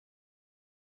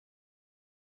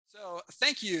So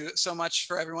thank you so much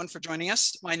for everyone for joining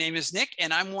us. My name is Nick,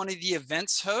 and I'm one of the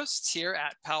events hosts here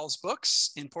at Powell's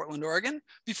Books in Portland, Oregon.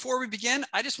 Before we begin,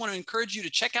 I just want to encourage you to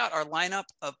check out our lineup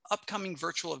of upcoming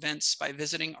virtual events by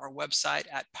visiting our website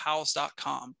at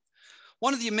powells.com.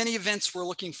 One of the many events we're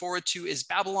looking forward to is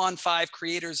Babylon 5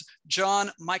 creators J.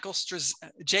 Michael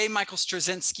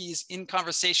Straczynski's in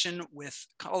conversation with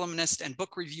columnist and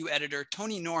book review editor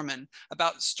Tony Norman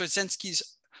about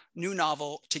Straczynski's new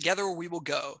novel, Together We Will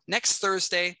Go, next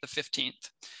Thursday, the 15th.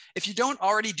 If you don't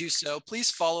already do so,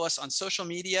 please follow us on social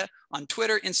media on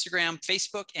Twitter, Instagram,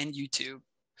 Facebook, and YouTube.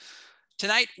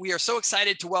 Tonight, we are so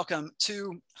excited to welcome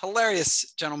two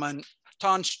hilarious gentlemen,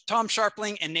 Tom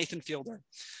Scharpling and Nathan Fielder.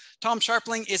 Tom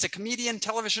Scharpling is a comedian,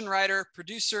 television writer,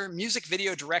 producer, music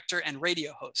video director, and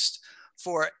radio host.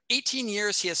 For 18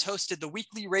 years, he has hosted the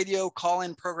weekly radio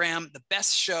call-in program, The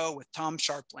Best Show with Tom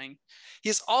Scharpling. He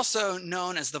is also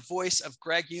known as the voice of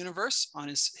Greg Universe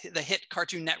on the hit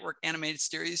Cartoon Network animated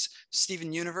series,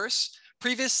 Steven Universe.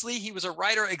 Previously, he was a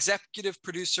writer, executive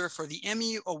producer for the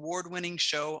Emmy award-winning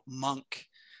show Monk.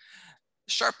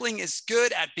 Scharpling is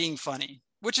good at being funny,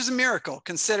 which is a miracle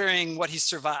considering what he's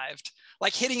survived,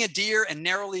 like hitting a deer and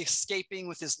narrowly escaping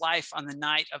with his life on the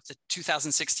night of the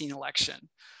 2016 election.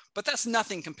 But that's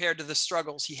nothing compared to the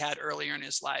struggles he had earlier in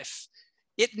his life.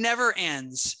 It Never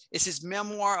Ends is his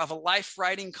memoir of a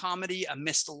life-writing comedy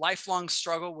amidst a lifelong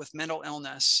struggle with mental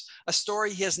illness, a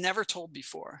story he has never told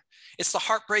before. It's the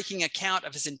heartbreaking account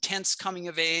of his intense coming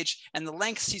of age and the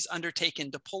lengths he's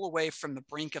undertaken to pull away from the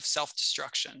brink of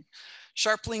self-destruction.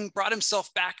 Scharpling brought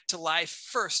himself back to life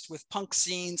first with punk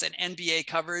zines and NBA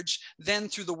coverage, then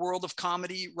through the world of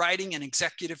comedy, writing and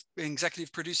executive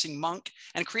producing Monk,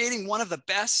 and creating one of the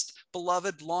best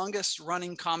beloved, longest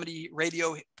running comedy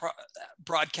radio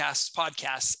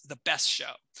podcasts, The Best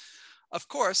Show. Of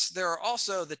course, there are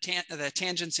also the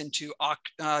tangents into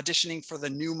auditioning for the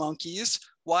new Monkees,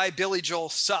 why Billy Joel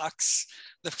sucks,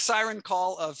 the siren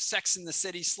call of Sex in the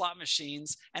City slot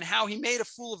machines, and how he made a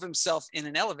fool of himself in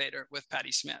an elevator with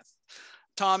Patti Smith.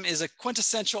 Tom is a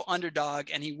quintessential underdog,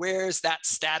 and he wears that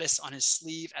status on his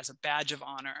sleeve as a badge of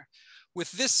honor.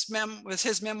 With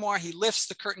his memoir, he lifts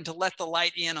the curtain to let the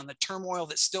light in on the turmoil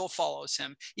that still follows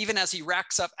him, even as he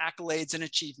racks up accolades and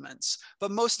achievements. But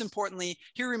most importantly,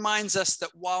 he reminds us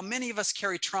that while many of us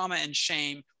carry trauma and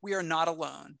shame, we are not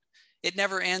alone. It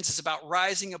Never Ends is about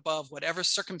rising above whatever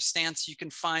circumstance you can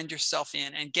find yourself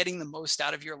in and getting the most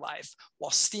out of your life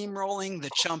while steamrolling the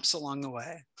chumps along the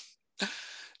way.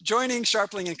 Joining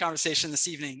Scharpling in conversation this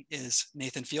evening is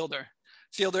Nathan Fielder.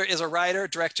 Fielder is a writer,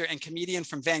 director, and comedian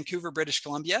from Vancouver, British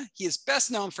Columbia. He is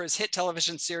best known for his hit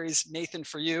television series, Nathan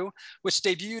For You, which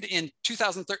debuted in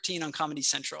 2013 on Comedy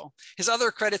Central. His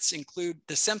other credits include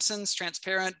The Simpsons,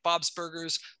 Transparent, Bob's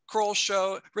Burgers, Kroll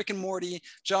Show, Rick and Morty,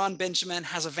 John Benjamin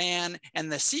Has a Van, and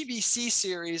the CBC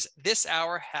series, This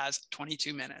Hour Has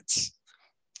 22 Minutes.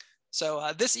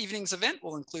 So this evening's event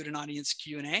will include an audience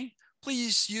Q&A.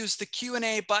 Please use the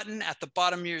Q&A button at the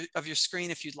bottom of your screen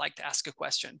if you'd like to ask a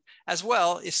question. As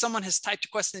well, if someone has typed a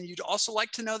question you'd also like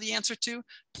to know the answer to,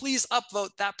 please upvote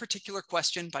that particular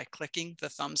question by clicking the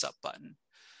thumbs up button.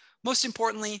 Most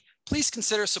importantly, please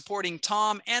consider supporting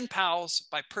Tom and Powell's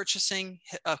by purchasing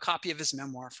a copy of his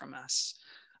memoir from us.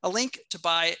 A link to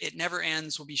buy It Never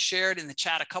Ends will be shared in the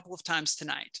chat a couple of times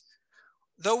tonight.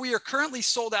 Though we are currently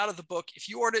sold out of the book, if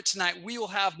you order it tonight, we will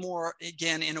have more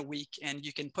again in a week, and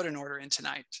you can put an order in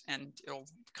tonight and it'll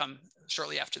come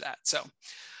shortly after that. So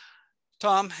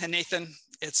Tom and Nathan,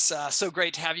 it's so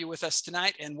great to have you with us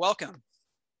tonight, and welcome.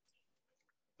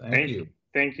 Thank you.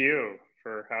 Thank you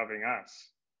for having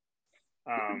us.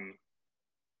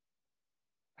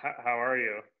 How are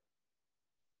you?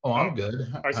 Oh, I'm good.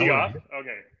 Is he off?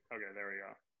 Okay, there we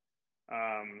go.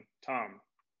 Tom.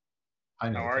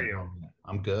 How are you?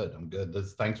 I'm good.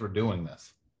 Thanks for doing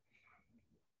this.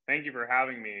 Thank you for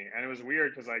having me. And it was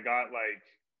weird because I got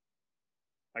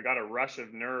a rush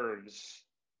of nerves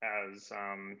as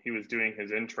he was doing his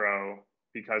intro,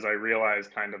 because I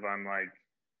realized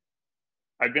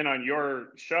I've been on your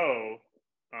show,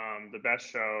 The Best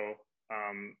Show,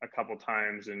 a couple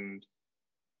times, and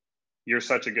you're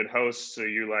such a good host. So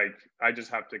I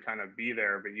just have to kind of be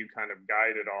there, but you kind of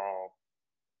guide it all.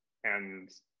 And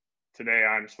today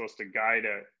I'm supposed to guide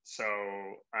it, so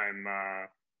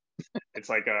it's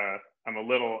like I'm a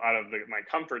little out of my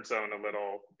comfort zone a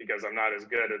little, because I'm not as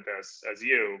good at this as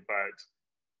you, but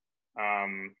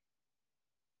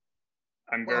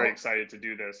I'm very excited to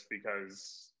do this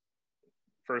because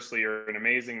firstly, you're an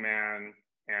amazing man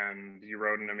and you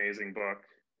wrote an amazing book,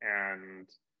 and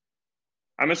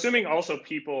I'm assuming also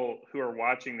people who are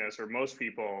watching this, or most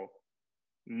people,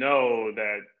 know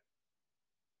that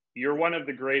you're one of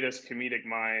the greatest comedic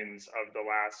minds of the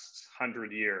last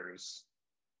 100 years.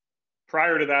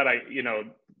 Prior to that,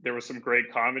 there was some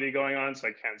great comedy going on, so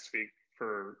I can't speak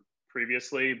for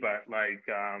previously, but like,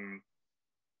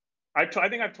 I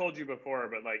think I've told you before,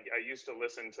 but like, I used to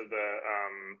listen to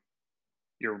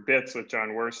your bits with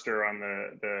John Worster on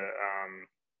the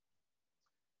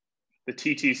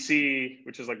TTC,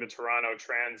 which is like the Toronto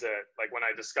Transit, like when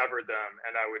I discovered them,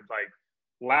 and I would like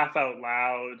laugh out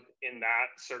loud in that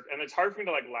and it's hard for me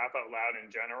to like laugh out loud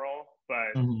in general,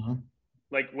 but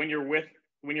like when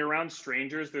you're around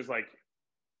strangers, there's like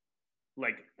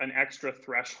an extra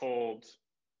threshold,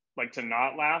 like to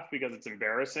not laugh because it's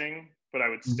embarrassing, but I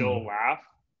would still laugh.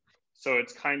 So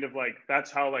it's kind of like,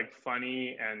 that's how like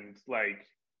funny and like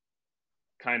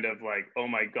kind of like, oh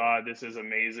my God, this is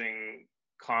amazing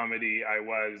comedy I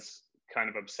was kind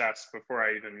of obsessed before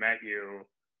I even met you.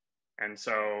 And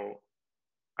so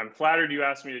I'm flattered you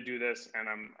asked me to do this, and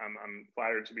I'm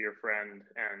flattered to be your friend.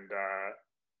 And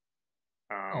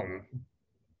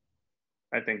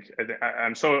I think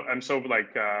I'm so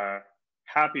like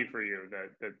happy for you that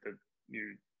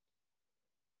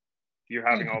you're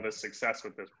having all this success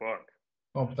with this book.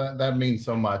 Well, that means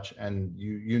so much, and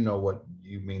you know what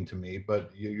you mean to me,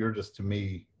 but you're just, to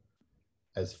me,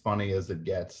 as funny as it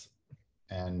gets.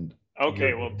 And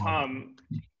okay, well, Tom,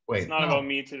 wait, it's not about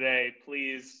me today.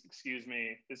 Please excuse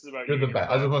me. This is about you. You're the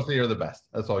best. I just want to say you're the best.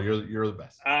 That's all. You're the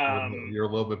best. You're a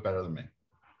little bit better than me.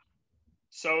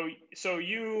 So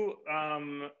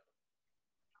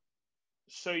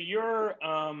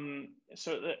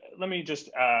let me just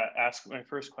ask my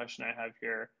first question I have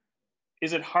here.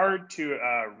 Is it hard to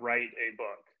write a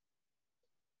book?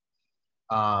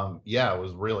 Yeah, it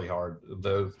was really hard.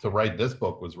 To write this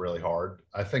book was really hard.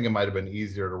 I think it might have been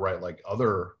easier to write like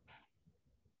other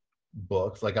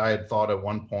books. Like I had thought at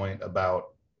one point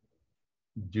about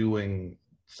doing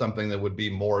something that would be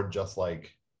more just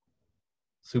like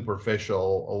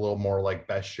superficial, a little more like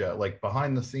Best Show, like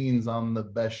behind the scenes on the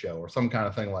Best Show or some kind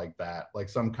of thing like that, like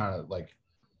some kind of like,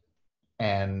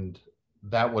 and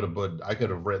that would have been, I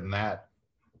could have written that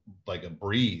like a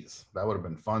breeze. That would have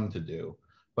been fun to do.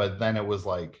 But then it was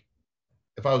like,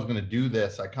 if I was going to do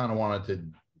this, I kind of wanted to,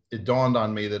 it dawned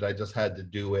on me that I just had to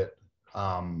do it.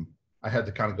 I had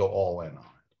to kind of go all in on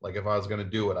it. Like if I was going to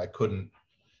do it, I couldn't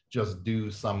just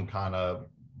do some kind of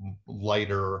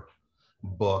lighter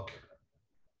book.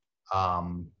 I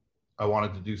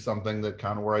wanted to do something that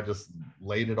kind of where I just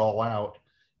laid it all out,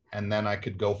 and then I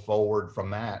could go forward from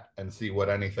that and see what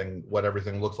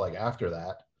everything looks like after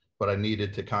that. But I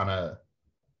needed to kind of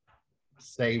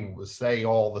say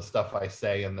all the stuff I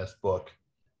say in this book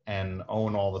and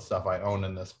own all the stuff I own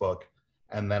in this book,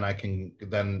 and then I can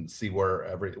then see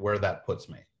where that puts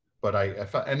me. But I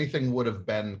felt anything would have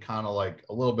been kind of like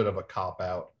a little bit of a cop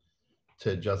out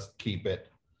to just keep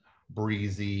it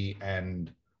breezy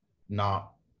and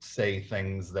not say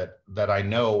things that I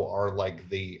know are like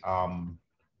the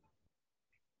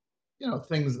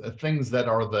things that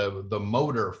are the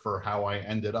motor for how I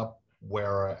ended up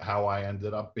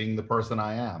being the person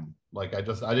I am. Like I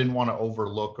didn't want to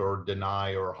overlook or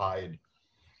deny or hide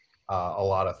a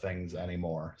lot of things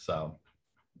anymore. So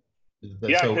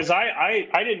yeah, because I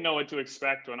didn't know what to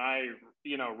expect when I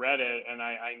read it, and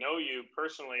I know you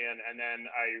personally, and then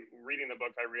reading the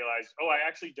book I realized, oh, I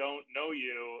actually don't know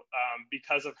you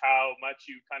because of how much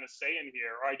you kind of say in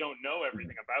here, or I don't know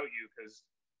everything about you, because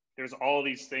there's all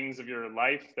these things of your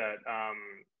life that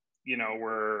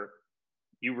where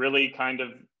you really kind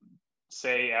of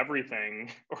say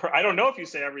everything, or I don't know if you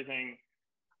say everything.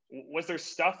 Was there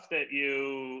stuff that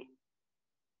you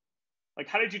like,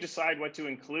 how did you decide what to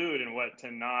include and what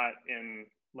to not in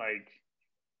like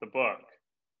the book?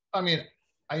 I mean,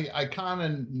 I kind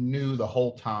of knew the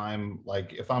whole time,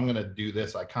 like if I'm going to do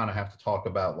this, I kind of have to talk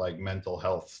about like mental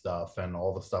health stuff and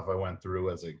all the stuff I went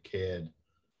through as a kid,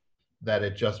 that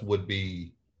it just would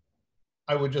be,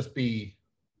 it's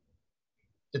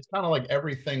kind of like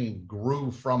everything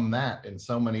grew from that in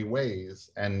so many ways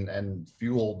and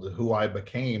fueled who I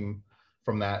became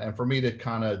from that. And for me to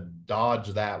kind of dodge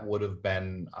that would have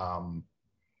been,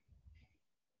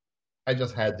 I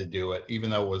just had to do it, even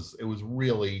though it was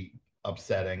really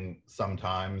upsetting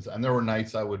sometimes. And there were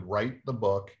nights I would write the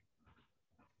book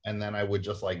and then I would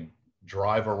just like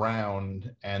drive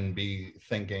around and be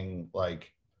thinking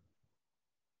like,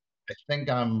 I think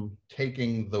I'm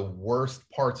taking the worst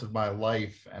parts of my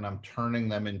life and I'm turning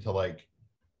them into like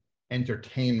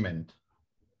entertainment.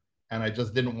 And I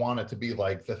just didn't want it to be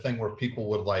like the thing where people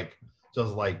would like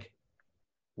just like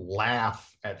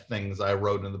laugh at things I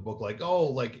wrote in the book, like, oh,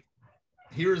 like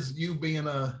here's you being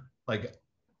I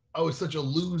was such a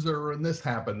loser and this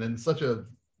happened, and such a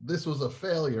this was a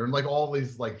failure, and like all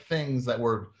these like things that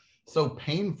were so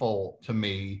painful to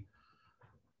me.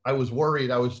 I was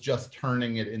worried I was just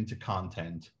turning it into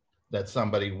content that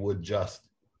somebody would just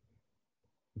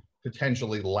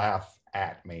potentially laugh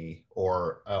at me,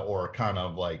 or kind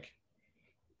of like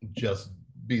just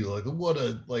be like, what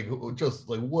a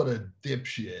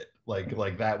dipshit,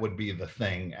 like that would be the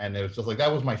thing. And it was just like,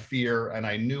 that was my fear, and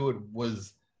I knew it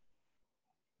was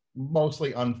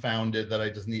mostly unfounded, that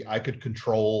I could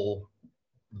control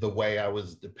the way I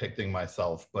was depicting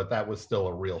myself, but that was still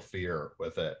a real fear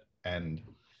with it. And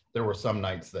there were some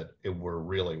nights that it were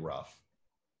really rough.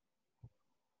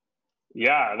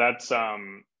 Yeah, that's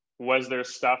was there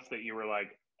stuff that you were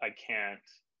like, I can't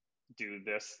do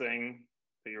this thing,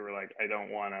 that you were like, I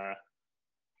don't want to,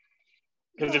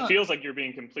 because it feels like you're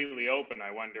being completely open.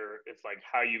 I wonder if like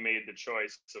how you made the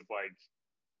choice of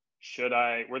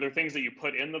like, were there things that you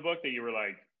put in the book that you were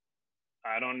like,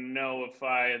 I don't know if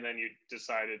and then you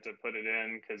decided to put it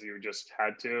in because you just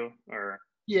had to? Or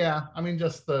yeah, I mean,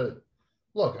 just the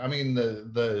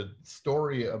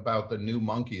story about the new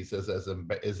Monkees is as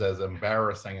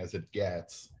embarrassing as it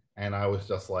gets. And I was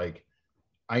just like,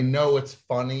 I know it's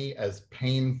funny, as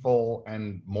painful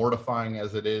and mortifying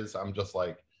as it is. I'm just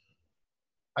like,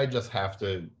 I just have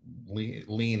to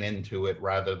lean into it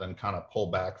rather than kind of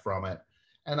pull back from it.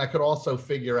 And I could also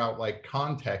figure out like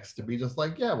context to be just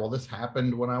like, yeah, well, this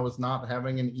happened when I was not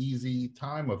having an easy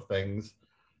time of things.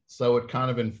 So it kind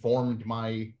of informed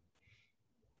my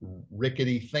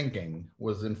rickety thinking,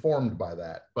 was informed by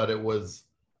that. But it was,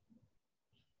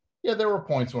 yeah, there were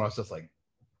points when I was just like,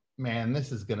 man,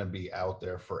 this is going to be out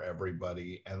there for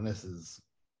everybody. And this is,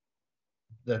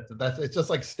 that's it's just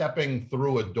like stepping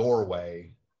through a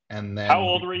doorway. And then, how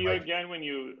old were you again when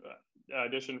you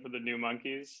auditioned for the new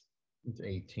Monkees? It's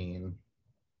 18.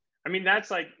 I mean, that's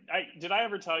like, did I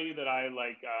ever tell you that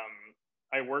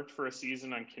I worked for a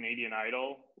season on Canadian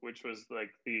Idol, which was like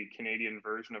the Canadian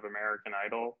version of American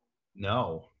Idol?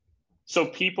 No. So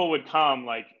people would come,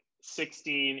 like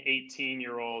 16,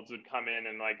 18-year-olds would come in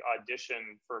and like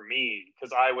audition for me,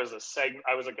 because I was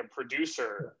like a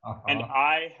producer, and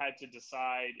I had to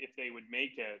decide if they would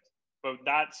make it. But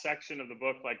that section of the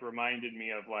book like reminded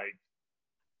me of like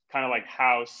kind of like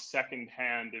how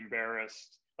secondhand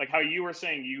embarrassed, like how you were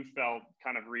saying you felt,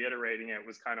 kind of reiterating it,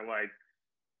 was kind of like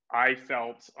I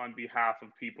felt on behalf of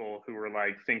people who were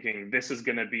like thinking, this is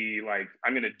going to be like,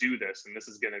 I'm going to do this, and this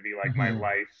is going to be like my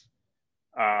life.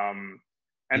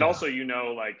 And also, you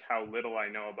know, like how little I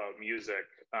know about music,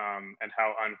 and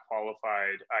how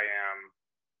unqualified I am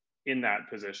in that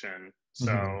position.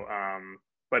 So,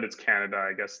 but it's Canada.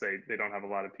 I guess they don't have a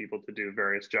lot of people to do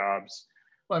various jobs.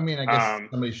 Well, I mean, I guess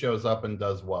somebody shows up and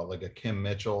does what, like a Kim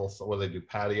Mitchell, so where they do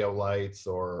patio lights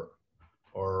or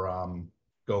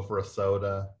go for a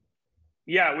soda.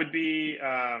 Yeah, it would be,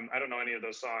 I don't know any of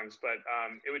those songs, but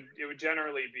it would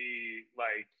generally be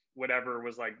like whatever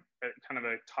was like kind of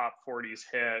a top 40s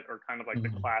hit, or kind of like the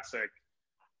classic,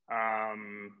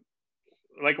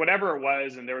 like whatever it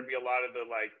was. And there would be a lot of the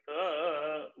like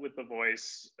with the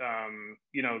voice,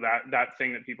 you know, that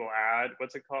thing that people add,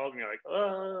 what's it called? And you're like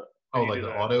oh, like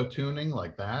the auto tuning,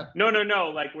 like that? No,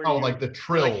 like where like the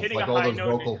trills, like all those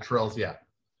vocal trills.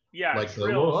 Yeah, like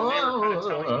trills, and they were kind of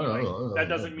telling me like, that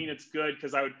doesn't mean it's good,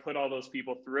 because I would put all those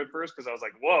people through it first, because I was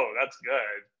like, whoa, that's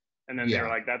good. And then they were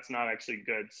like, that's not actually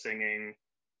good singing.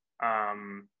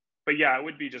 But yeah, it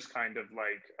would be just kind of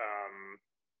like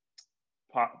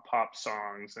pop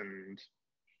songs, and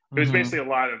it was basically a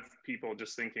lot of people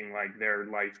just thinking like their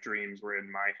life dreams were in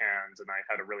my hands, and I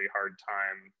had a really hard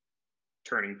time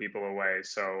turning people away.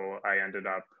 So I ended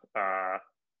up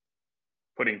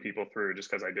putting people through just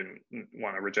because I didn't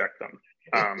want to reject them.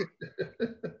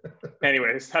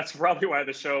 Anyways, that's probably why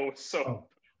the show was so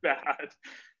bad.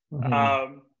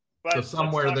 But so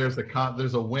somewhere there's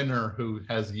a winner who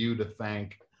has you to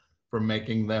thank for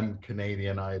making them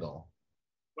Canadian Idol.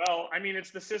 Well, I mean,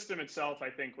 it's the system itself, I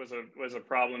think, was a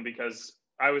problem, because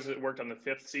I worked on the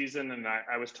 5th season, and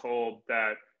I was told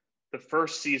that the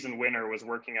first season winner was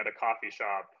working at a coffee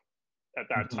shop at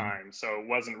that time. So it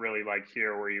wasn't really like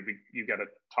here where you get a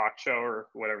talk show or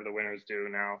whatever the winners do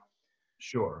now.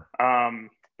 Sure.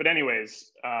 But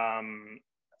anyways,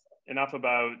 enough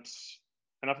about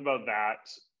that.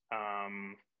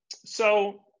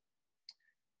 So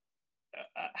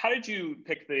how did you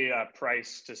pick the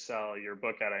price to sell your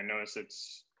book at? I noticed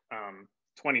it's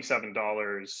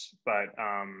 $27, but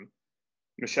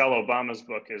Michelle Obama's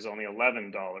book is only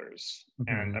 $11.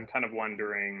 And I'm kind of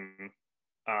wondering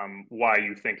why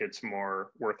you think it's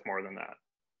worth more than that.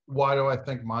 Why do I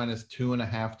think mine is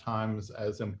 2.5 times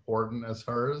as important as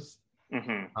hers?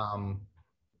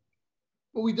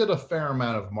 But we did a fair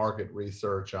amount of market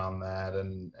research on that,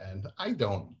 and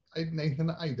Nathan,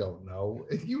 I don't know.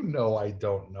 You know, I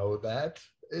don't know that.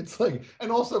 It's like,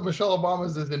 and also Michelle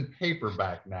Obama's is in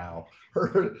paperback now.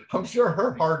 I'm sure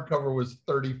her hardcover was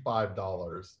 $35.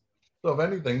 So if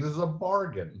anything, this is a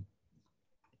bargain.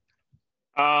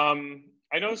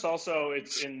 I noticed also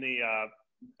it's in the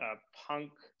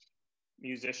punk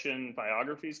musician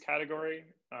biographies category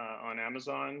on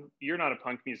Amazon. You're not a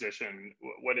punk musician.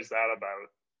 What is that about?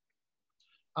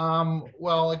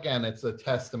 Well, again, it's a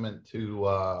testament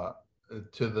to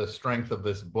the strength of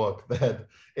this book, that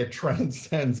it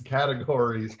transcends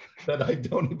categories that I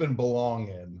don't even belong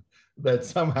in, that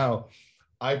somehow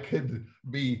I could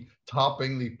be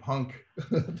topping the punk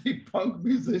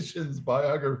musicians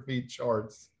biography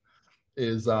charts.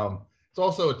 Is It's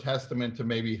also a testament to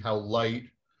maybe how light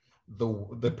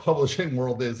the publishing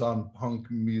world is on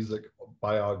punk music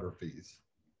biographies.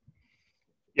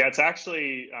 Yeah, it's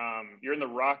actually, you're in the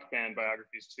rock band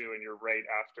biographies too, and you're right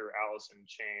after Alice in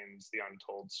Chains, The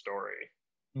Untold Story.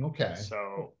 Okay.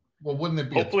 So, well, wouldn't it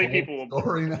be hopefully a told people will,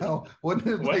 story now? Wouldn't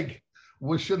it what? like,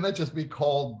 well, shouldn't that just be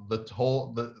called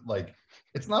like,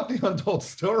 it's not The Untold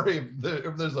Story.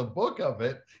 If there's a book of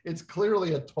it, it's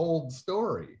clearly a told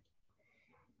story.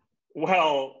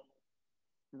 Well,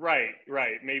 right.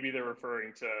 Maybe they're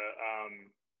referring to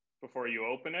before you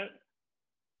open it.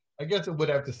 I guess it would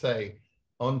have to say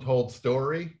untold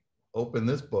story. Open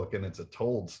this book and it's a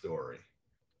told story.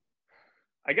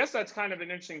 I guess that's kind of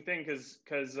an interesting thing because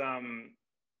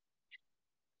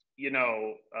you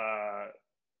know, I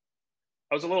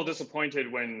was a little disappointed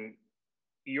when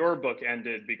your book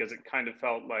ended because it kind of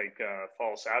felt like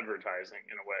false advertising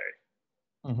in a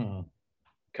way.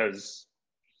 Because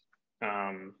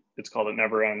it's called It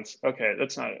Never Ends. Okay,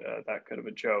 that's not that good of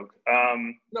a joke.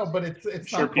 No, but it's I'm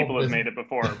sure not people have made it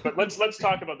before. But let's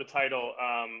talk about the title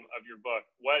of your book.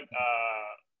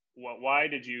 Why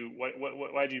did you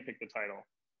pick the title?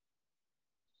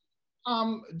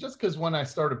 Just because when I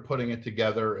started putting it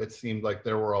together, it seemed like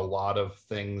there were a lot of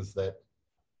things that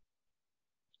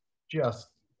just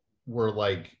were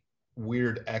like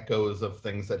weird echoes of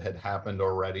things that had happened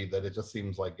already, that it just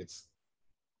seems like it's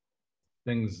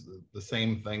the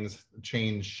same things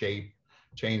change shape,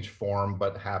 change form,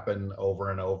 but happen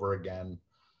over and over again.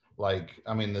 Like,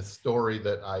 I mean, the story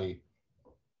that I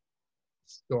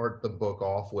start the book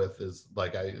off with is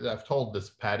like, I've told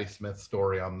this Patti Smith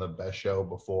story on the Best Show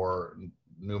before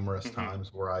numerous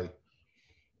times, where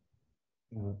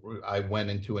I went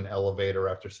into an elevator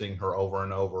after seeing her over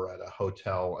and over at a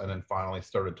hotel, and then finally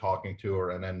started talking to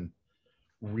her, and then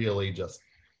really just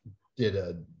did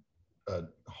a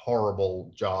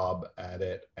horrible job at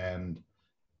it. And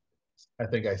I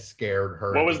think I scared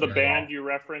her. What was the band you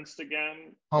referenced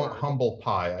again? Humble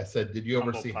Pie. I said, did you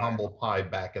ever see Pie. Humble Pie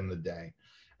back in the day?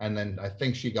 And then I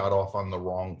think she got off on the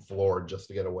wrong floor just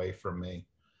to get away from me.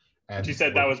 And she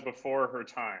said that was before her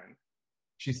time.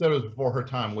 She said it was before her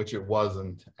time, which it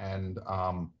wasn't. And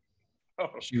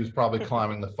she was probably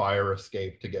climbing the fire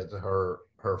escape to get to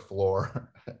her floor.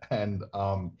 And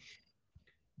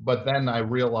but then I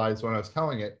realized when I was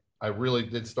telling it, I really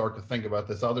did start to think about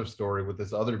this other story with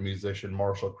this other musician,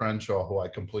 Marshall Crenshaw, who I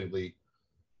completely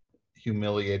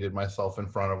humiliated myself in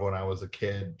front of when I was a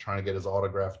kid, trying to get his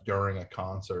autograph during a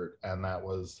concert. And that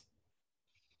was,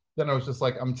 then I was just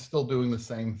like, I'm still doing the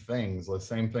same things. The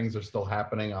same things are still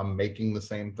happening. I'm making the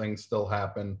same things still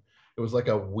happen. It was like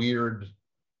a weird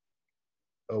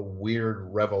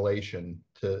revelation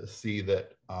to see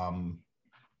that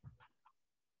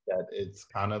that it's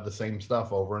kind of the same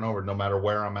stuff over and over. No matter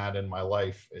where I'm at in my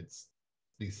life, it's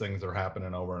these things are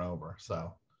happening over and over.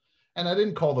 So, and I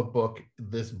didn't call the book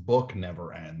 "This Book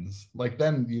Never Ends." Like,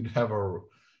 then you'd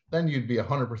be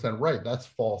 100% right. That's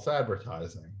false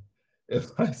advertising.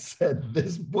 If I said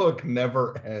 "This book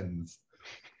never ends."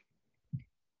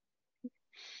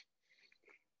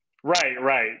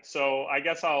 Right. So I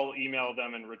guess I'll email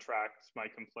them and retract my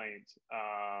complaint.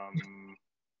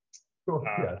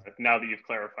 Yes. Now that you've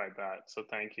clarified that, so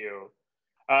thank you.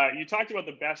 You talked about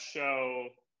the best show.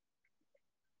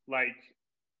 Like,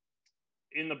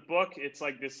 in the book, it's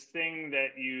like this thing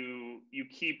that you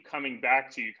keep coming back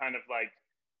to. You kind of like,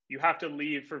 you have to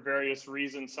leave for various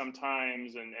reasons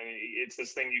sometimes, and it's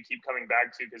this thing you keep coming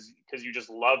back to because you just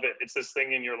love it. It's this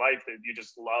thing in your life that you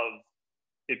just love.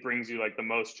 It brings you like the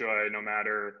most joy, no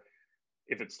matter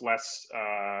if it's less,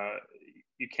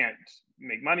 you can't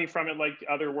make money from it like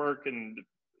other work. And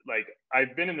like,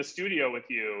 I've been in the studio with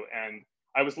you, and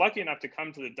I was lucky enough to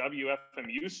come to the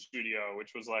WFMU studio,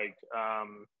 which was like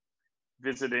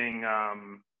visiting,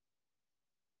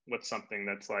 what's something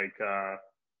that's like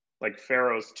like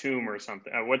Pharaoh's tomb or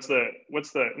something. What's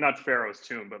the not Pharaoh's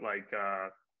tomb, but like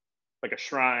a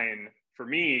shrine for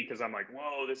me, because I'm like,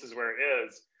 whoa, this is where it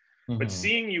is. But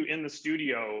seeing you in the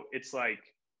studio, it's like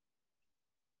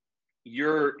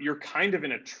you're kind of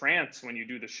in a trance when you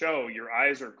do the show. Your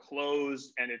eyes are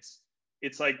closed, and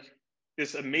it's like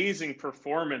this amazing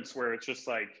performance where it's just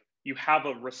like you have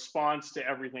a response to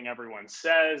everything everyone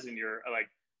says, and you're like,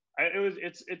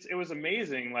 it was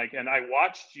amazing. Like, and I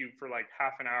watched you for like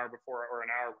half an hour before, or an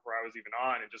hour before I was even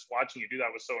on, and just watching you do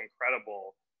that was so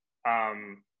incredible.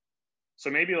 So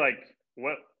maybe like,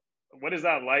 what is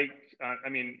that like? I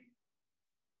mean,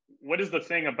 what is the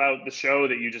thing about the show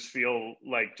that you just feel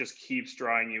like just keeps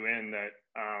drawing you in, that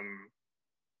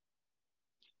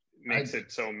makes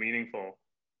it so meaningful?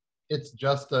 It's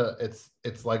just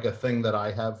it's like a thing that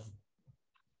I have.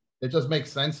 It just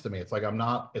makes sense to me. It's like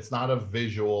it's not a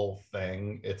visual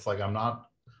thing. It's like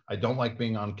I don't like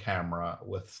being on camera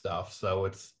with stuff. So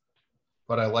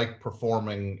but I like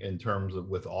performing in terms of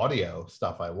with audio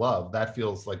stuff I love. That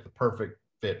feels like the perfect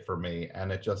fit for me.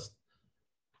 And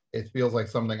it feels like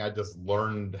something I just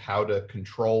learned how to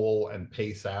control and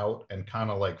pace out, and kind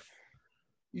of like,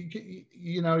 you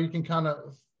can kind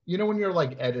of, when you're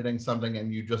like editing something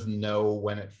and you just know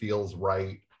when it feels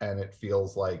right, and it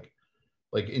feels like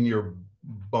in your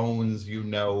bones,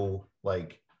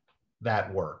 like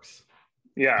that works.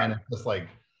 Yeah. And it's just like,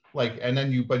 and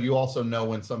then but you also know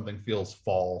when something feels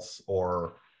false,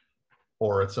 or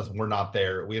it's just, we're not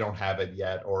there, we don't have it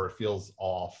yet, or it feels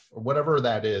off, or whatever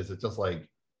that is. It's just like,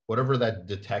 whatever that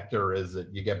detector is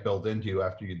that you get built into you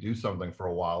after you do something for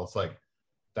a while. It's like,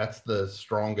 that's the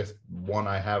strongest one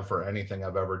I have for anything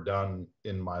I've ever done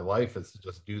in my life, is to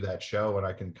just do that show, and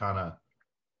I can kind of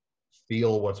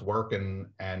feel what's working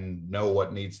and know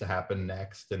what needs to happen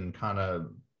next, and kind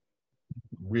of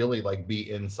really like be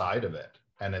inside of it.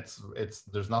 And it's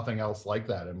there's nothing else like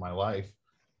that in my life.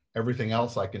 Everything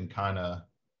else I can kind of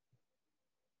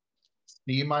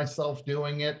see myself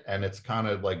doing it, and it's kind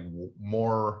of like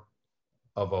more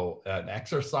of an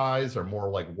exercise, or more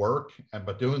like work.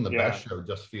 But doing the best show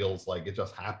just feels like it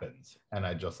just happens. And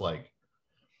I just like,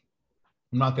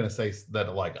 I'm not going to say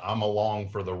that like I'm along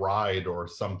for the ride or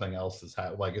something else is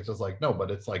like, it's just like, no,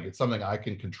 but it's like, it's something I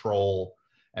can control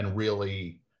and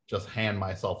really just hand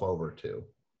myself over to.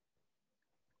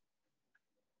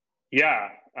 Yeah.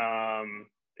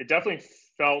 It definitely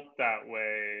felt that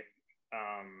way,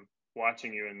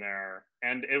 watching you in there.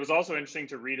 And it was also interesting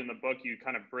to read in the book, you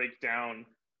kind of break down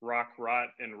Rock, Rot,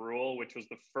 and Rule, which was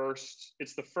the first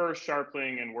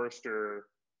Scharpling and Wurster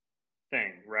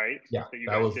thing, right? Yeah, that you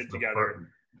guys did together.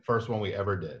 First one we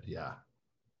ever did. Yeah.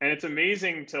 And it's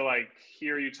amazing to like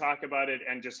hear you talk about it,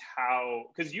 and just how,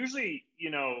 because usually,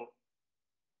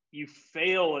 you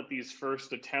fail at these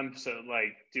first attempts at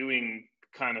like doing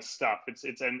kind of stuff.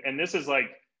 And this is like,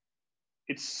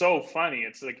 it's so funny.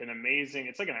 It's like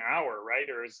it's like an hour, right?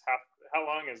 Or how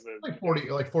long is the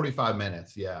like 45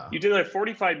 minutes? Yeah. You did a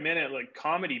 45-minute like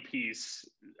comedy piece,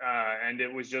 and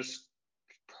it was just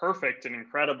perfect and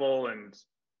incredible, and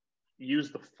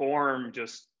used the form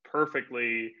just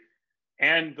perfectly,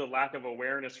 and the lack of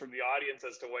awareness from the audience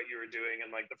as to what you were doing,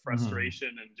 and like the frustration,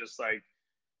 and just like,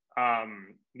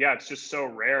 it's just so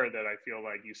rare that I feel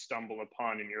like you stumble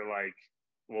upon and you're like,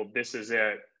 well, this is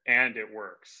it, and it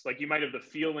works. Like, you might have the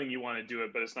feeling you want to do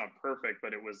it, but it's not perfect.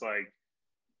 But it was like,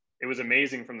 it was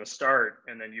amazing from the start,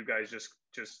 and then you guys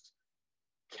just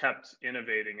kept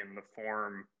innovating in the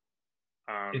form.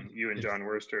 You and John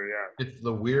Wurster, yeah. It's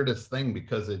the weirdest thing,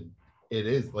 because it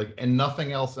is like, and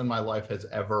nothing else in my life has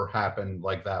ever happened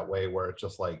like that way, where it's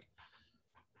just like,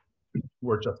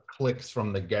 where it just clicks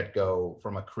from the get-go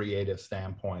from a creative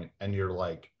standpoint, and you're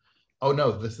like, oh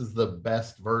no, this is the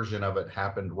best version of it,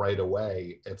 happened right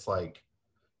away. It's like,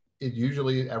 it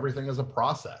usually, everything is a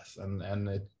process,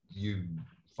 and you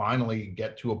finally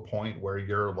get to a point where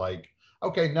you're like,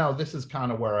 okay, no, this is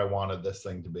kind of where I wanted this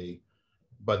thing to be.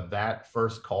 But that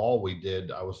first call we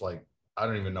did, I was like, I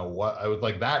don't even know what I was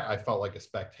like. That I felt like a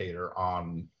spectator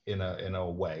on in a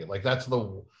way. Like,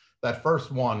 that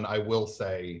first one, I will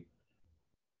say,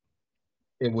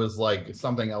 it was like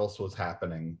something else was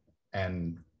happening,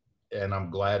 and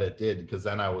I'm glad it did, because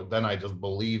then I just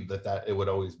believed that it would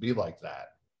always be like that,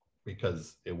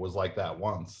 because it was like that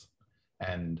once.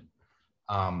 And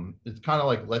it's kind of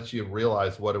like lets you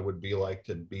realize what it would be like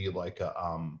to be like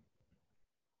a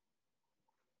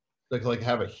like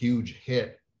have a huge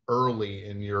hit early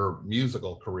in your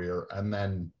musical career, and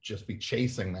then just be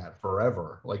chasing that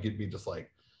forever. Like, you'd be just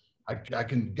like, I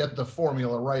can get the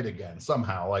formula right again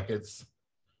somehow. Like,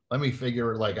 let me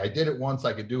figure, like, I did it once,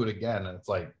 I could do it again. And it's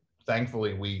like,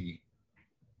 thankfully we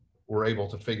were able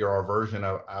to figure our version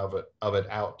of it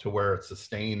out to where it's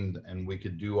sustained and we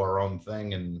could do our own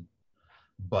thing.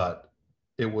 But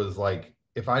it was like,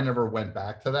 if I never went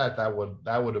back to that, that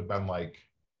would have been like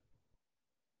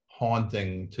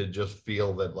haunting, to just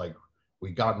feel that like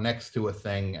we got next to a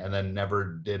thing and then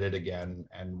never did it again.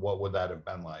 And what would that have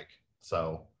been like?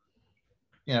 So,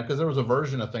 because there was a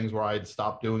version of things where I'd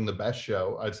stopped doing the best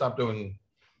show. I'd stopped doing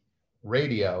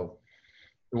radio.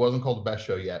 It wasn't called the best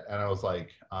show yet. And I was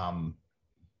like,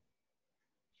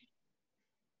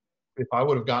 if I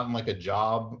would have gotten like a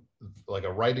job, like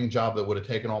a writing job that would have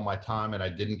taken all my time, and I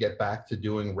didn't get back to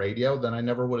doing radio, then I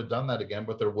never would have done that again.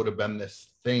 But there would have been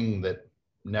this thing that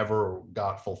never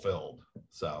got fulfilled.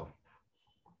 So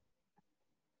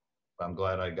I'm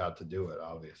glad I got to do it,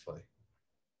 obviously.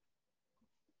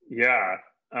 Yeah.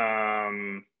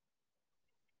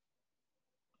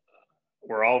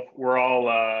 We're all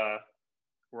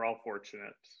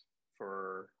fortunate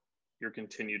for your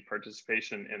continued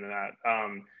participation in that.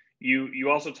 You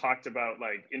also talked about,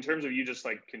 like, in terms of you just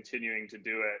like continuing to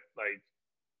do it, like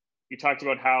you talked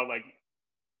about how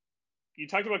you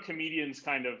talked about comedians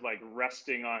kind of like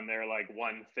resting on their like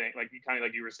one thing, like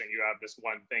you were saying, you have this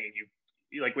one thing, and you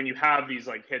like when you have these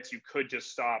like hits, you could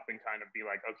just stop and kind of be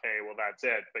like, okay, well that's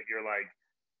it. But you're like,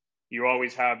 you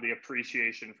always have the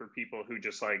appreciation for people who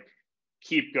just like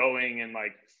keep going and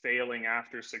like failing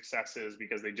after successes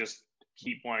because they just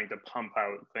keep wanting to pump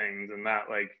out things. And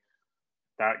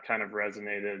that kind of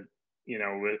resonated,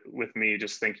 with me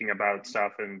just thinking about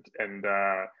stuff. And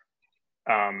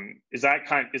is that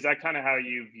kind of how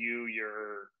you view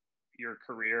your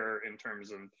career in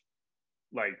terms of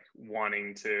like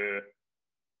wanting to,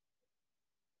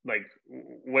 like,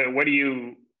 what do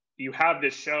you have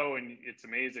this show and it's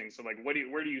amazing. So like,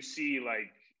 where do you see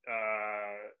like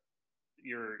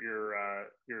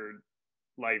your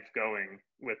life going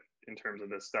with, in terms of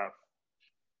this stuff?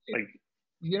 Like,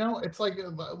 it's like,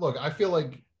 look, I feel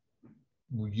like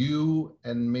you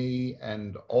and me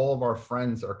and all of our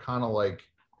friends are kind of like,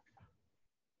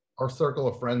 our circle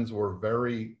of friends were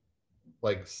very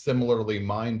like similarly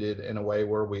minded in a way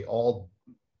where we all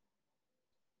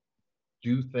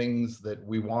do things that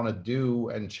we want to do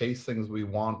and chase things we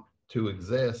want to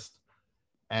exist,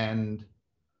 and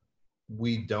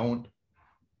we don't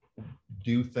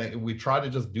do things, we try to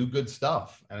just do good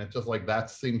stuff. And it's just like, that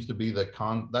seems to be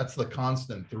that's the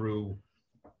constant through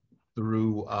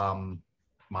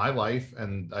my life.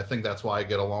 And I think that's why I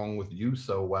get along with you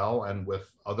so well, and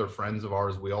with other friends of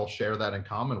ours. We all share that in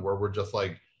common, where we're just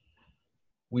like,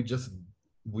 we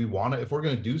want to, if we're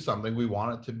going to do something, we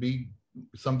want it to be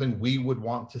something we would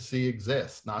want to see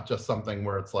exist, not just something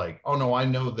where it's like, oh no, I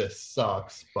know this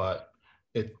sucks, but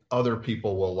other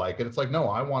people will like it. It's like, no,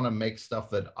 I want to make stuff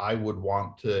that I would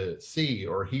want to see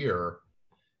or hear.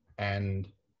 And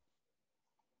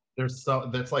that's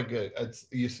like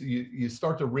you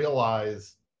start to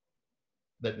realize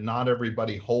that not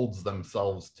everybody holds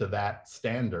themselves to that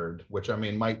standard, which, I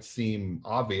mean, might seem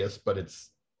obvious, but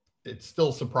it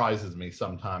still surprises me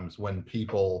sometimes when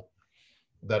people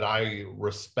that I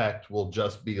respect will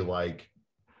just be like,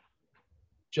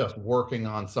 just working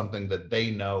on something that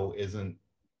they know isn't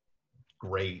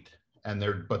great, and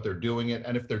they're doing it.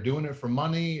 And if they're doing it for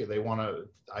money, they want to,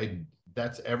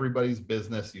 that's everybody's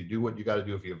business. You do what you got to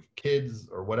do. If you have kids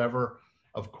or whatever,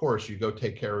 of course you go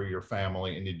take care of your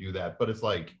family and you do that. But it's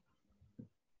like,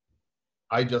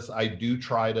 I do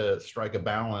try to strike a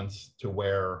balance to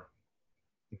where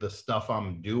the stuff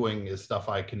I'm doing is stuff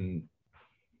I can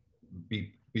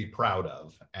be proud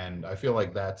of. And I feel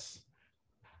like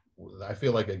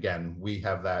again, we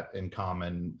have that in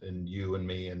common, in you and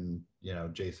me and,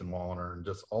 Jason Wallner and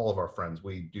just all of our friends.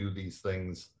 We do these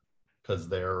things because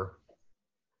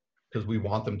we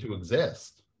want them to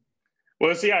exist.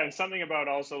 Well, so yeah, and something about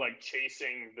also like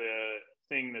chasing the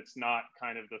thing that's not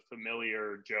kind of the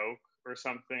familiar joke or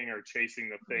something, or chasing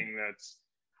the thing that's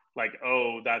like,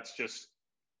 oh, that's just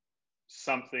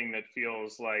something that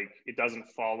feels like it doesn't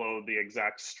follow the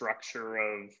exact structure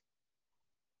of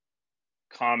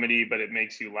comedy, but it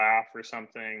makes you laugh or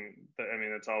something. I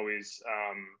mean, it's always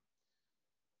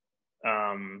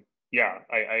yeah,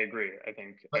 I agree. I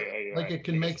think it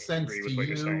can make sense to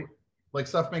you. Like,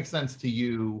 stuff makes sense to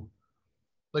you.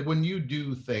 Like, when you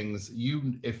do things,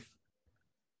 if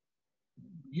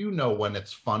when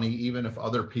it's funny, even if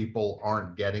other people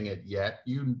aren't getting it yet,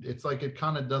 it's like, it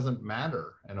kind of doesn't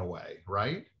matter in a way,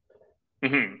 right?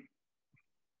 Mm-hmm.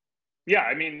 Yeah,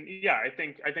 I mean, yeah, I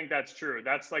think that's true.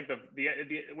 That's like the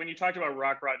when you talked about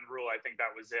Rock Rotten Rule, I think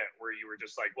that was it, where you were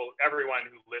just like, well, everyone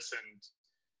who listened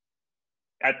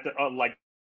at the like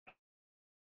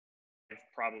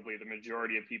probably the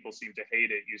majority of people seem to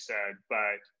hate it, you said,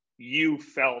 but you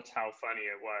felt how funny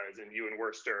it was, and you and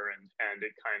Worcester, and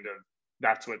it kind of,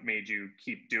 that's what made you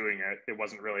keep doing it. It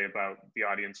wasn't really about the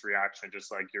audience reaction,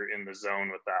 just like you're in the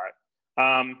zone with that.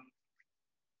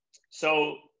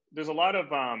 So there's a lot of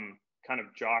kind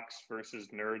of jocks versus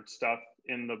nerd stuff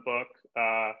in the book.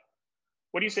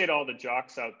 What do you say to all the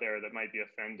jocks out there that might be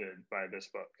offended by this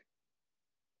book?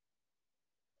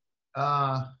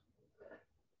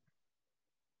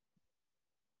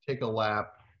 Take a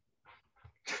lap.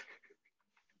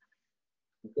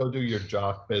 Go do your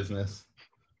jock business.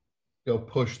 Go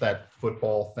push that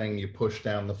football thing you push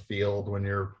down the field when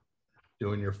you're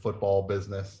doing your football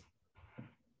business.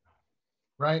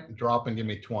 Right? Drop and give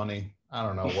me 20. I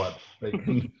don't know what they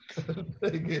can.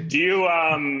 They can. Do you,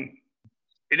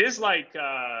 it is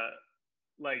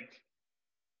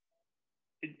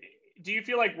do you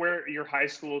feel like where your high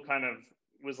school kind of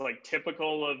was like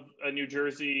typical of a New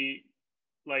Jersey,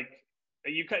 like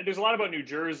there's a lot about New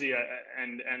Jersey,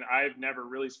 and I've never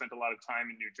really spent a lot of time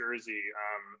in New Jersey.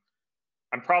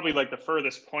 I'm probably like the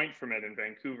furthest point from it in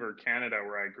Vancouver, Canada,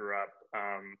 where I grew up.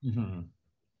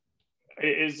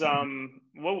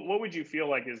 What would you feel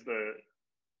like is the,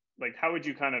 like, how would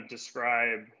you kind of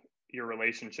describe your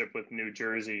relationship with New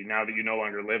Jersey now that you no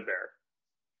longer live there?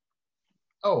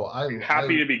 Oh, Are you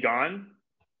happy to be gone?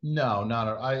 No, not.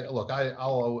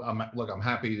 I'm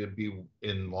happy to be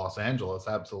in Los Angeles,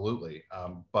 absolutely.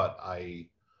 But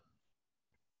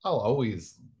I'll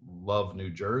always love New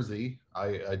Jersey.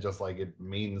 I just like, it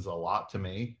means a lot to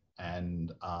me,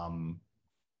 and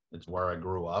it's where I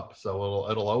grew up, so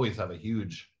it'll always have a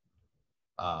huge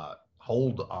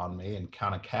hold on me and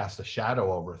kind of cast a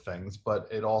shadow over things. But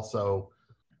it also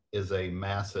is a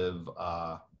massive.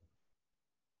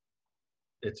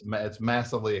 It's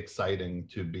massively exciting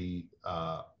to be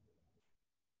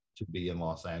in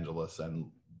Los Angeles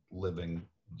and living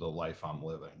the life I'm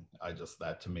living.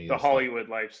 That to me the is Hollywood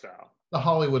lifestyle. The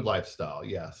Hollywood lifestyle,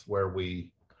 yes, where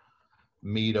we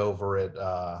meet over at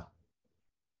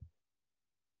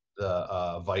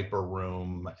the Viper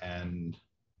Room, and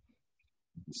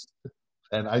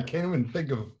I can't even think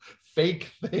of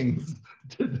fake things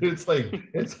to do. It's like,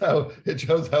 it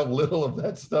shows how little of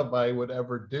that stuff I would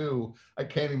ever do. I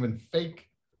can't even fake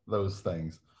those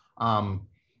things.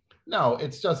 No,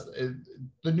 it's just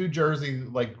the New Jersey,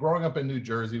 like growing up in New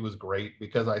Jersey was great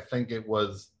because I think it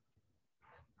was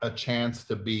a chance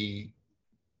to be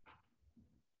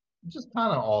just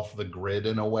kind of off the grid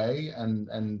in a way,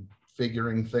 and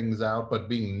figuring things out, but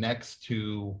being next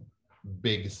to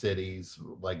big cities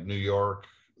like New York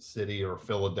City or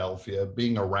Philadelphia,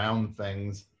 being around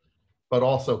things, but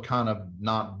also kind of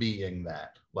not being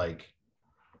that. Like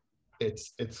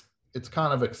it's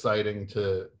kind of exciting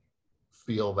to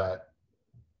feel that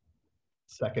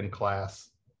second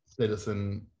class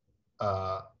citizen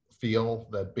feel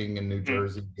that being in New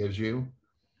Jersey gives you.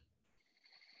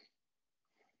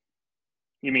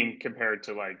 You mean compared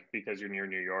to, like, because you're near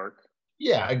New York?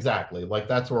 Yeah, exactly. Like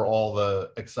that's where all the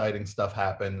exciting stuff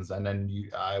happens, and then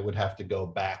I would have to go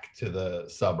back to the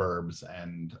suburbs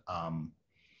and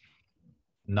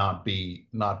not be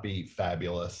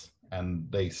fabulous, and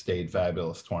they stayed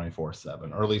fabulous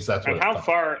 24/7, or at least that's what. And how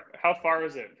far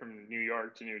is it from New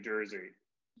York to New Jersey?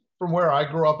 From where I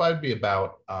grew up, I'd be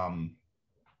about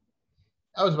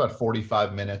I was about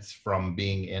 45 minutes from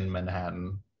being in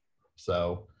Manhattan.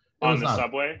 So on the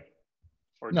subway?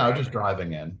 Or no, just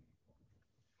driving in.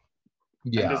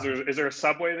 Yeah. And is there a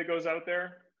subway that goes out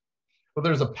there? Well,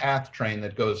 there's a PATH train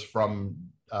that goes from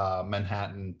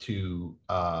Manhattan to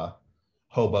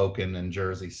Hoboken and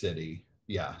Jersey City.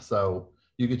 Yeah, so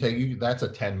you could that's a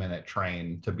 10-minute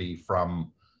train to be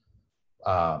from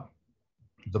from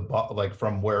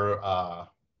where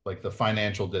like the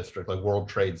financial district, like World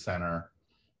Trade Center,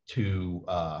 to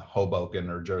Hoboken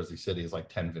or Jersey City is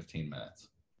like 10-15 minutes.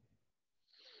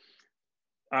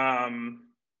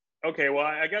 Okay, well,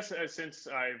 I guess since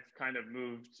I've kind of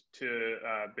moved to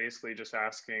basically just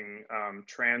asking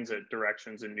transit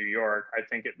directions in New York, I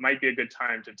think it might be a good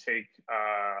time to take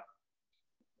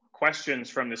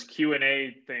questions from this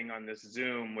Q&A thing on this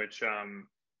Zoom, which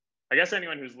I guess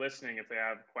anyone who's listening, if they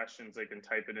have questions, they can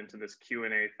type it into this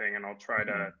Q&A thing, and I'll try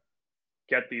to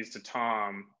get these to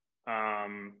Tom.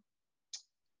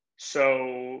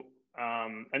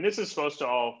 And this is supposed to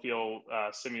all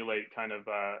simulate kind of,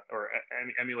 or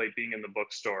emulate being in the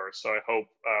bookstore. So I hope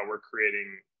we're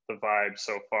creating the vibe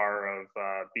so far of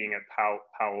being at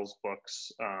Powell's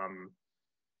books. And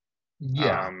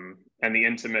the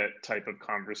intimate type of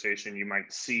conversation you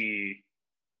might see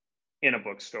in a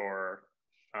bookstore.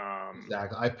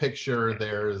 Exactly. I picture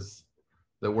there's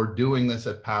that we're doing this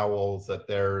at Powell's, that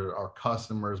there are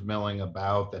customers milling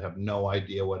about that have no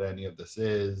idea what any of this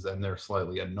is, and they're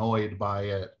slightly annoyed by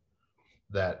it,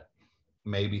 that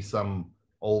maybe some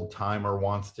old timer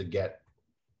wants to get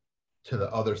to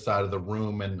the other side of the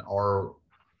room, and our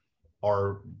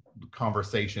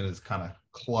conversation is kind of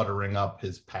cluttering up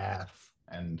his path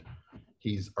and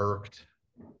he's irked.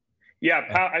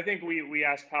 Yeah, I think we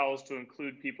asked Powell's to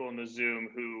include people in the Zoom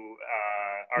who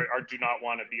do not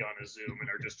want to be on a Zoom and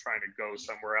are just trying to go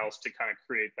somewhere else to kind of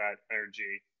create that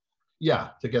energy. Yeah,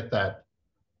 to get that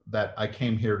I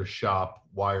came here to shop.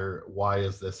 Why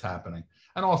is this happening?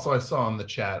 And also I saw in the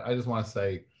chat, I just want to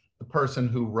say, the person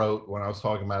who wrote, when I was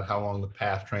talking about how long the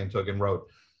PATH train took, and wrote,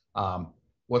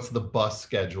 what's the bus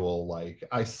schedule like?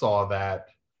 I saw that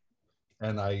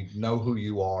and I know who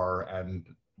you are, and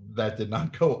that did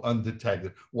not go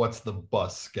undetected. What's the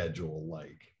bus schedule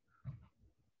like?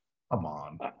 Come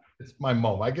on. It's my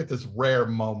moment. I get this rare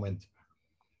moment.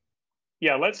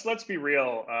 Yeah, let's be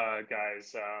real,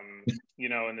 guys. You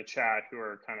know, in the chat, who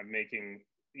are kind of making,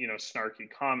 you know, snarky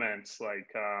comments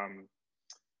like,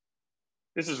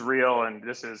 this is real and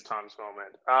this is Tom's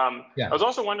moment. Yeah. I was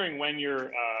also wondering when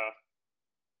your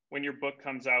book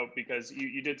comes out, because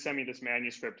you did send me this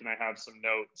manuscript and I have some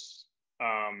notes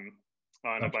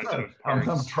on a bunch of parts.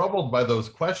 I'm troubled by those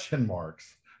question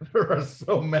marks. There are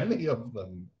so many of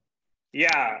them.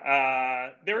 Yeah,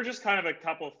 there were just kind of a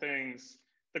couple things.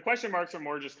 The question marks are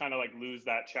more just kind of like lose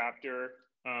that chapter.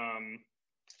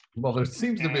 Well, there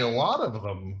seems to be a lot of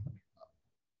them.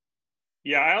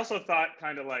 Yeah, I also thought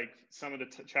kind of like some of the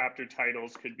chapter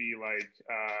titles could be like,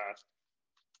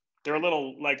 they're a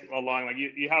little like along, like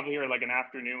you have here like an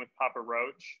afternoon with Papa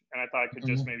Roach, and I thought it could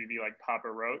just maybe be like Papa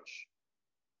Roach.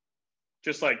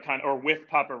 Just like kind of, or with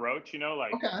Papa Roach, you know,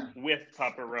 like with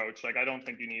Papa Roach. Like, I don't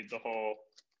think you need the whole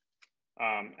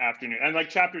afternoon. And like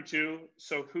chapter 2,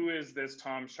 so who is this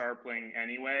Tom Scharpling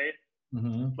anyway?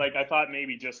 Like, I thought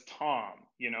maybe just Tom,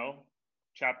 you know,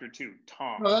 chapter 2,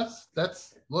 Tom. No,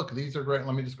 that's look, these are great.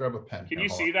 Let me just grab a pen. Can you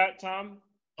see that, Tom?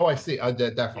 Oh, I see. I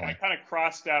did, definitely. Yeah, I kind of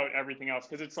crossed out everything else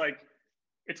because it's like,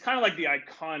 it's kind of like the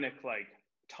iconic like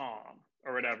Tom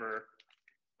or whatever.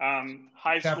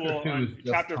 High school,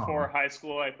 chapter 4, high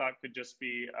school, I thought could just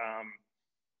be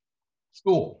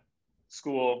school.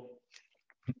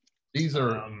 These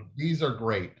are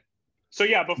great. So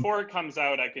yeah, before it comes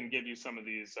out, I can give you some of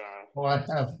these. Well, I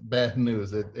have bad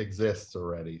news. It exists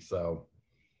already. So,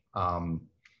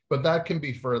 but that can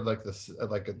be for like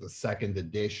the second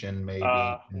edition, maybe.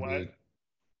 What?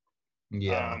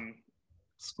 Yeah.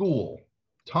 School,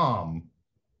 Tom,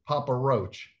 Papa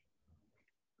Roach.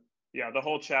 Yeah, the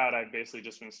whole chat, I've basically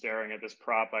just been staring at this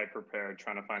prop I prepared,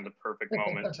 trying to find the perfect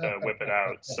moment to whip it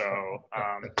out. So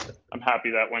I'm happy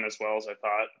that went as well as I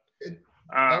thought.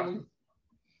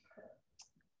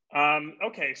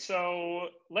 Okay, so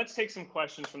let's take some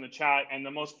questions from the chat. And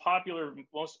the most popular,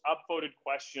 most upvoted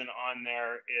question on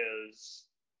there is,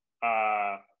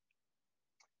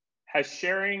 has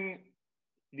sharing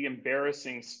the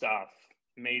embarrassing stuff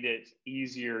made it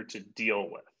easier to deal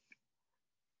with?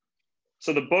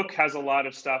 So the book has a lot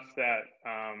of stuff that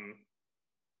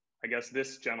I guess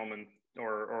this gentleman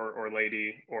or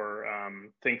lady or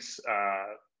thinks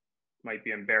might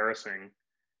be embarrassing.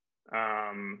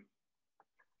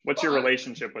 What's your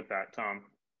relationship with that, Tom?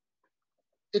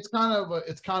 It's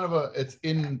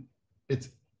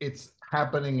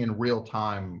happening in real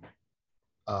time.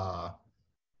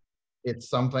 It's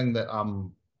something that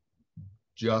I'm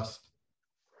just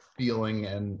feeling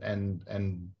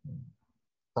and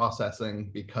processing,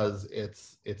 because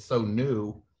it's so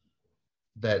new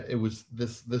that it was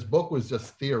this book was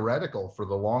just theoretical for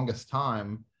the longest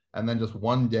time, and then just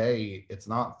one day it's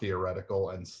not theoretical,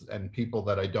 and people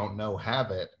that I don't know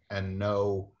have it and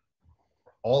know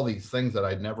all these things that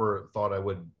I never thought I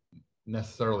would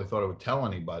necessarily thought I would tell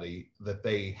anybody that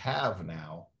they have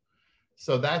now.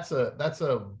 So that's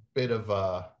a bit of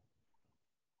a,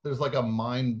 there's like a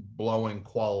mind-blowing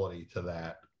quality to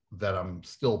that I'm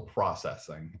still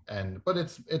processing, but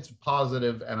it's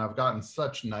positive, and I've gotten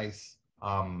such nice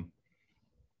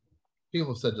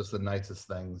people have said just the nicest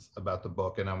things about the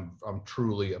book, and I'm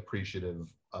truly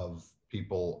appreciative of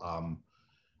people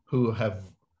who have.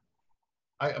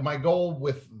 My goal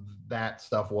with that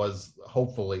stuff was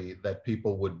hopefully that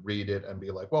people would read it and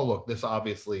be like, well, look, this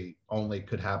obviously only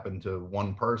could happen to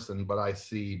one person, but I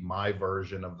see my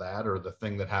version of that, or the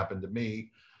thing that happened to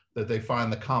me, that they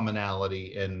find the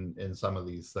commonality in some of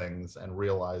these things and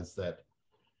realize that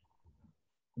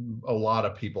a lot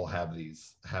of people have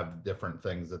different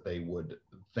things that they would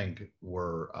think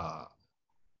were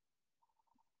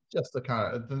just the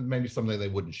kind of maybe something they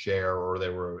wouldn't share, or they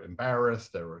were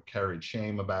embarrassed, they were carried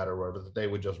shame about it, or whatever, that they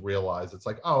would just realize it's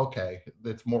like, oh, okay,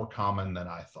 it's more common than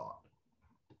I thought.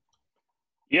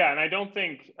 Yeah, and I don't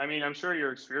think, I mean, I'm sure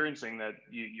you're experiencing that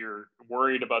you're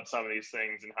worried about some of these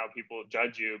things and how people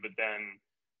judge you, but then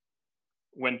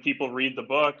when people read the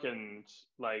book and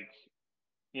like,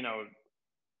 you know,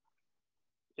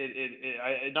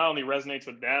 it not only resonates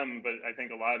with them, but I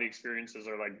think a lot of the experiences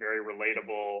are like very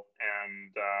relatable. And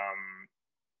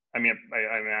I mean,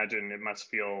 I imagine it must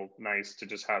feel nice to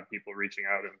just have people reaching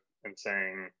out and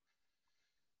saying,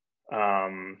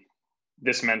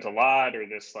 this meant a lot, or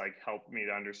this like helped me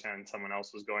to understand someone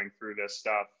else was going through this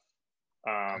stuff.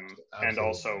 And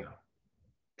also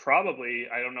probably,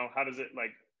 I don't know, how does it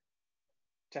like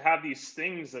to have these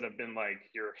things that have been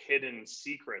like your hidden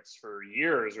secrets for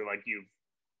years, or like you've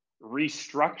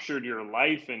restructured your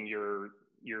life and your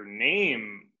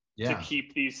name to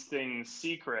keep these things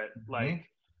secret, like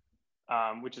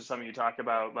which is something you talk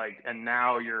about, like, and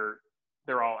now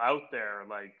they're all out there.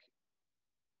 Like,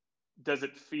 does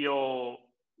it feel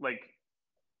like,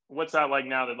 what's that like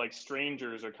now that like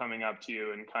strangers are coming up to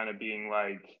you and kind of being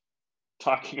like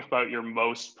talking about your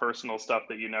most personal stuff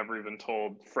that you never even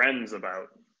told friends about?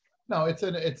 No, it's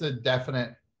a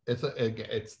definite, I feel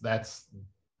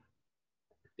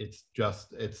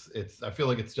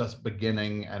like it's just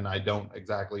beginning, and I don't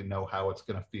exactly know how it's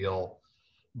going to feel,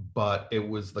 but it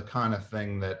was the kind of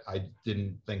thing that I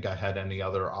didn't think I had any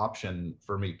other option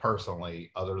for me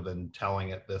personally, other than telling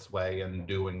it this way and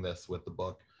doing this with the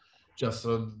book, just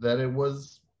so that it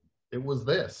was this. It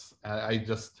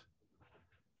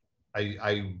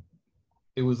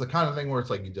was the kind of thing where it's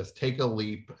like, you just take a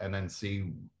leap and then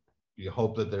see, you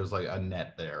hope that there's like a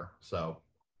net there. So,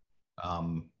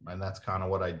 and that's kind of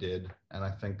what I did. And I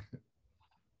think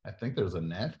there's a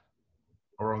net,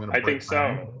 or I'm going to I think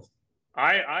so.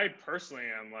 I personally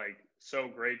am like so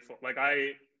grateful. Like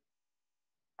I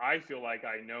feel like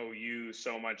I know you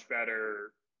so much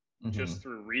better just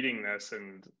through reading this,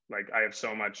 and like I have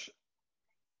so much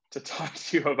to talk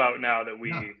to you about now that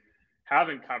we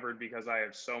haven't covered, because I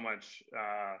have so much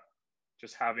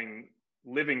just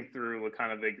living through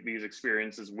kind of these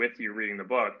experiences with you reading the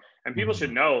book. And people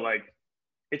should know, like,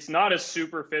 it's not as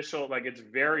superficial. Like, it's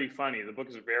very funny. The book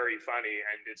is very funny,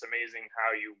 and it's amazing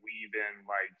how you weave in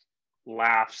like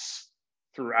laughs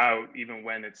throughout, even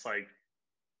when it's like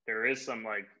there is some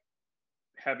like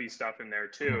heavy stuff in there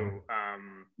too.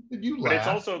 Did you but laugh, it's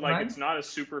also like, right? it's not a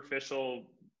superficial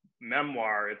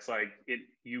memoir. It's like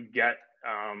you get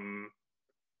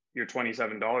your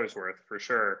 $27 worth for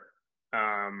sure.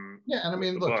 Yeah, and I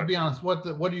mean, look, to be honest, what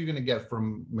are you going to get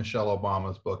from Michelle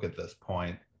Obama's book at this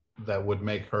point that would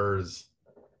make hers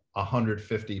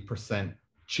 150%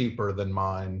 cheaper than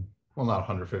mine? Well, not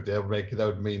 150. That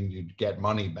would mean you'd get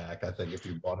money back, I think, if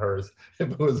you bought hers.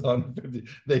 If it was 150,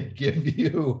 they'd give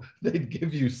you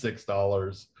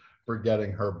 $6 for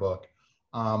getting her book.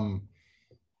 No,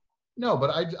 but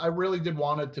I really did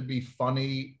want it to be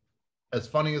funny, as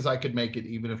funny as I could make it,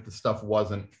 even if the stuff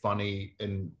wasn't funny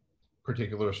in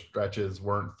particular stretches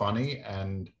weren't funny.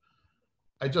 And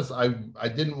I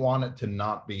didn't want it to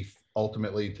not be,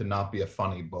 ultimately to not be a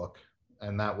funny book,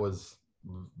 and that was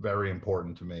very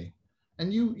important to me.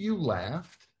 And you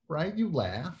laughed, right? You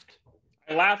laughed.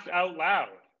 I laughed out loud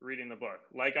reading the book.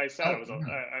 Like I said,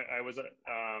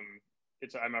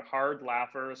 I'm a hard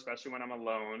laugher, especially when I'm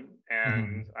alone,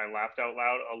 and I laughed out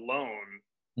loud alone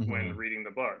when reading the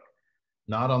book.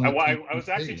 Not on the I was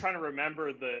actually trying to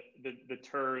remember the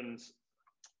turns.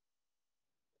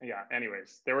 Yeah,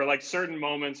 anyways, there were like certain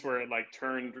moments where it like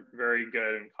turned very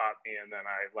good and caught me, and then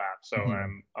I laughed. So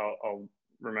I'll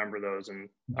remember those and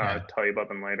tell you about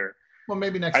them later. Well,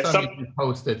 maybe next time you can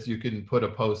post it, you can put a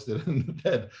post-it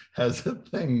that has a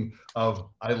thing of,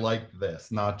 I like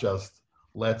this, not just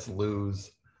let's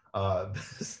lose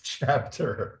this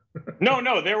chapter. No,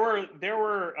 there were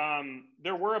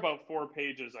about 4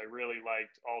 pages I really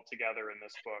liked altogether in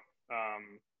this book.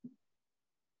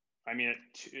 I mean, at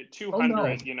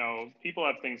 200, you know, people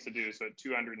have things to do. So at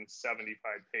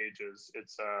 275 pages,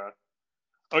 it's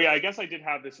oh yeah, I guess I did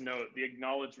have this note. The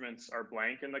acknowledgements are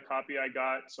blank in the copy I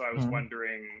got. So I was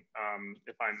wondering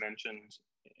if I mentioned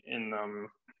in them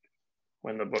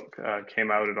when the book came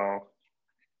out at all.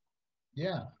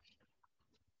 Yeah.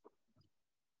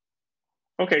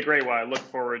 Okay, great. Well, I look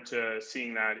forward to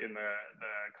seeing that in the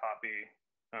copy.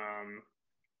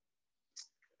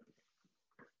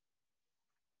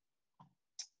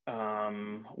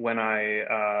 When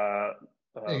I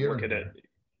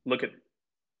look at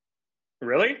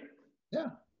really? Yeah,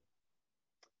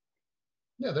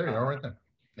 there you are, right there.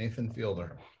 Nathan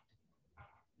Fielder.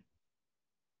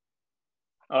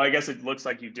 Oh, I guess it looks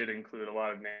like you did include a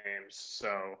lot of names.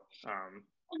 So,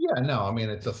 yeah, no, I mean,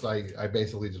 it's just, I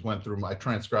basically just went through I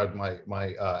transcribed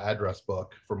my address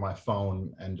book for my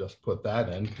phone and just put that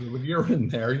in. If you're in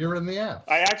there, you're in the F.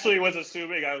 I actually was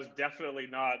assuming I was definitely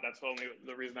not. That's only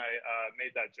the reason I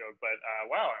made that joke. But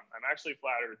wow, I'm actually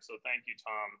flattered. So thank you,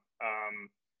 Tom.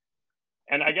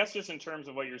 And I guess just in terms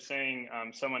of what you're saying,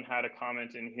 someone had a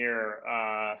comment in here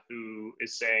who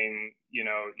is saying, you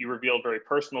know, you revealed very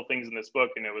personal things in this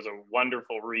book and it was a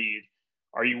wonderful read.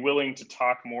 Are you willing to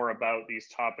talk more about these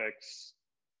topics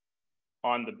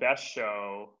on the best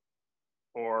show,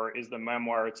 or is the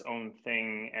memoir its own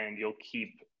thing and you'll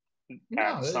keep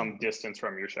at some distance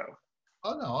from your show?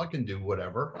 Oh no, I can do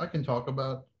whatever.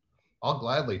 I'll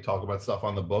gladly talk about stuff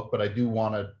on the book, but I don't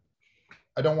want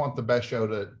the best show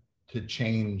to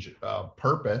change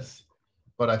purpose.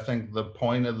 But I think the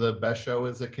point of the best show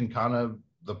is it can kind of,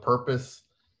 the purpose,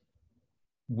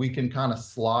 we can kind of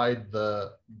slide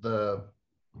the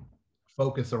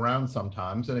focus around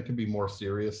sometimes, and it can be more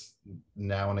serious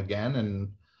now and again.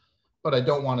 But I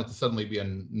don't want it to suddenly be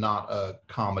not a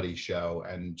comedy show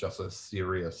and just a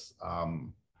serious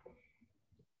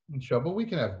show. But we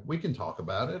can talk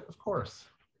about it, of course.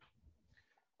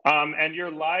 And your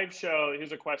live show,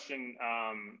 here's a question.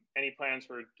 Any plans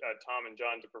for Tom and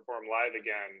John to perform live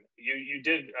again? You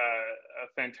did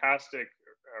a fantastic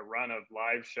run of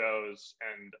live shows,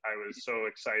 and I was so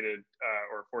excited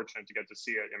or fortunate to get to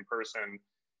see it in person.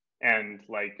 And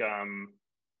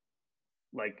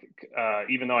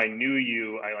even though I knew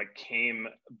you, I came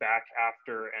back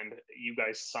after, and you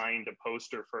guys signed a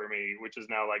poster for me, which is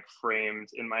now framed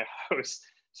in my house.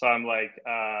 So I'm a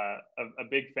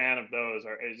big fan of those.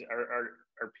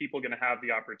 Are people going to have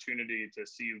the opportunity to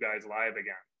see you guys live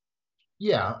again?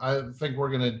 Yeah, I think we're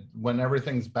going to, when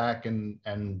everything's back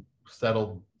and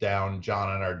settled down,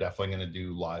 John and I are definitely going to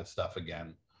do live stuff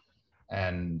again.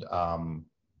 And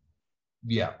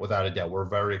yeah, without a doubt, we're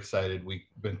very excited. We've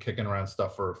been kicking around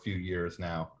stuff for a few years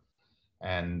now,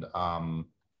 and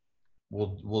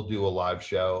we'll do a live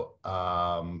show.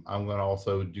 I'm going to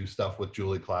also do stuff with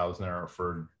Julie Klausner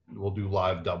we'll do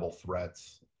live Double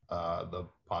Threats, the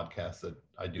podcast that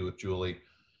I do with Julie.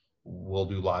 We'll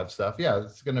do live stuff. Yeah,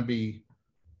 it's going to be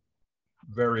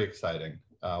very exciting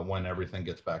when everything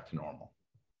gets back to normal.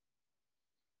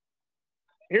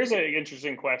 Here's an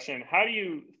interesting question. How do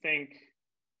you think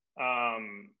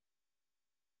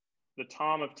the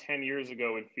Tom of 10 years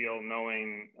ago would feel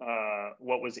knowing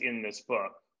what was in this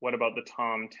book? What about the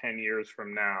Tom 10 years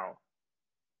from now?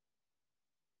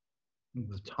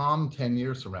 The Tom 10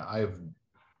 years from now,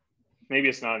 maybe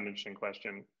it's not an interesting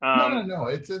question. No. No,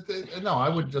 I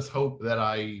would just hope that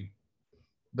I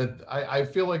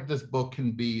feel like this book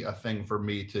can be a thing for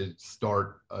me to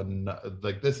start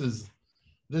this is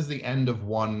the end of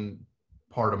one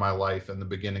part of my life and the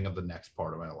beginning of the next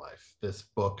part of my life. This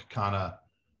book kind of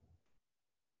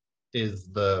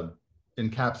is the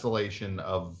encapsulation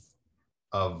of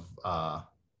a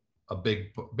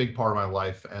big part of my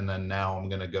life, and then now I'm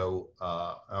gonna go.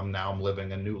 I'm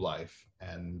living a new life,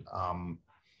 and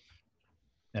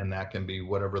that can be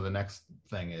whatever the next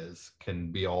thing is.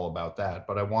 Can be all about that.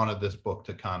 But I wanted this book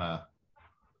to kind of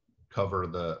cover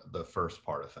the first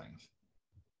part of things.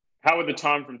 How would the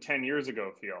Tom from 10 years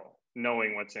ago feel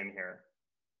knowing what's in here?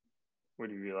 Would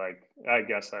you be like, I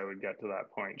guess I would get to that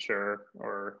point, sure?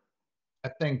 Or I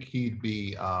think he'd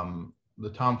be the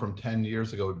Tom from 10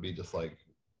 years ago would be just like,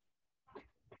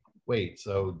 wait,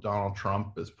 so Donald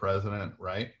Trump is president,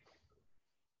 right?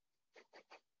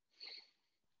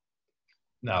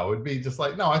 No, it would be just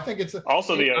like, no, I think it's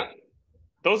also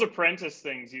those Apprentice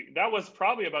things. That was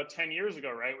probably about 10 years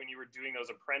ago, right? When you were doing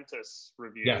those Apprentice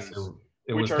reviews. Yes,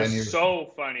 it which was are 10 years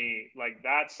so funny.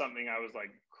 That's something I was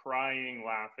crying,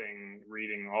 laughing,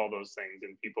 reading all those things.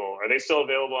 And people, are they still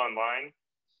available online?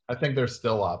 I think they're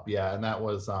still up, yeah. And that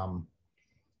was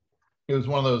it was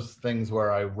one of those things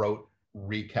where I wrote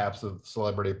recaps of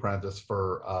Celebrity Apprentice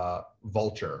for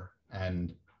Vulture,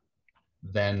 and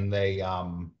then they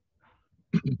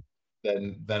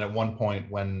then at one point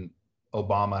when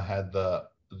Obama had the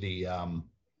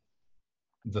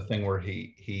thing where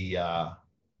he all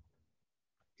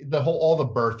the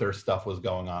birther stuff was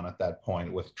going on at that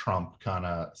point, with Trump kind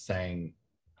of saying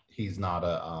he's not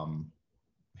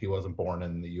he wasn't born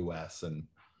in the US. And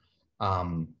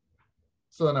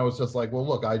so then I was just like, well,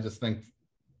 look, I just think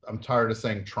I'm tired of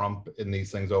saying Trump in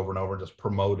these things over and over, just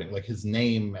promoting his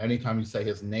name. Anytime you say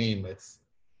his name, it's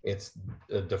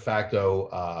a de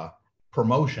facto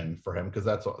promotion for him, because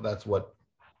that's what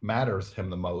matters him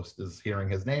the most, is hearing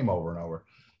his name over and over.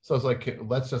 So it's like,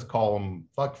 let's just call him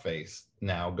fuckface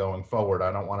now going forward.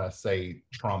 I don't want to say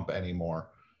Trump anymore.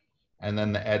 And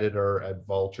then the editor at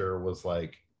Vulture was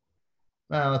like,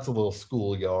 "Nah, that's a little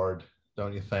schoolyard,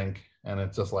 don't you think?" And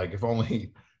it's just like, if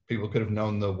only people could have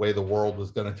known the way the world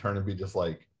was going to turn, and be just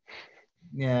like,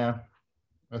 yeah,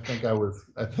 I think I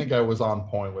was on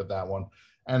point with that one.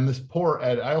 And this poor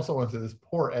I also want to say, this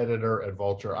poor editor at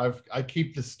Vulture, I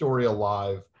keep this story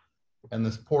alive, and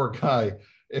this poor guy,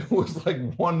 it was like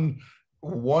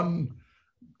one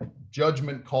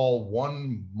judgment call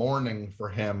one morning for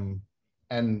him,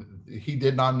 and he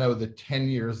did not know that 10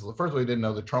 years, first of all, he didn't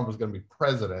know that Trump was going to be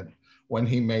president when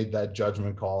he made that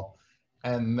judgment call.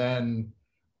 And then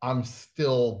I'm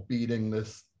still beating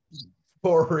this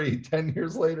story 10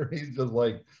 years later. He's just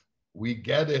like, we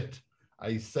get it,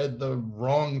 I said the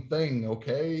wrong thing,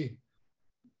 okay?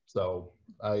 So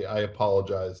I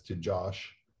apologize to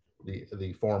Josh,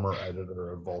 the former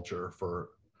editor of Vulture, for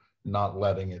not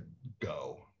letting it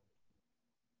go.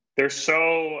 They're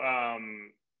so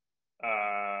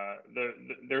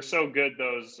they're so good,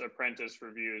 those Apprentice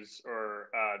reviews, or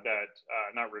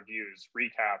not reviews,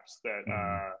 recaps,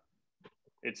 that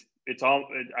it's all.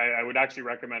 I would actually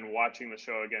recommend watching the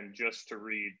show again just to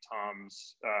read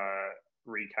Tom's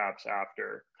recaps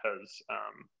after, because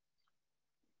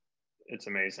it's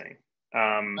amazing.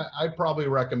 I'd probably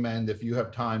recommend, if you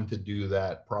have time to do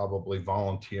that, probably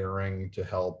volunteering to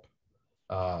help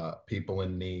people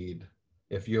in need.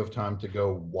 If you have time to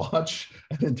go watch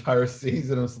an entire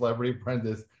season of Celebrity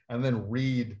Apprentice and then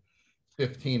read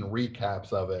 15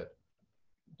 recaps of it,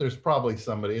 there's probably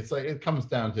somebody. It's like, it comes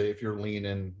down to, if you're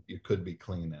leaning, you could be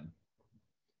cleaning.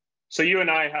 So you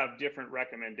and I have different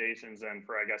recommendations then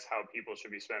for, I guess, how people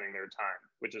should be spending their time,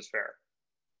 which is fair.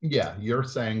 Yeah, you're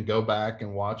saying go back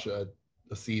and watch a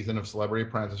season of Celebrity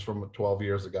Apprentice from 12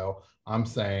 years ago. I'm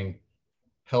saying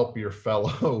help your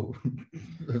fellow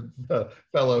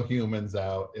humans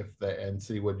out, and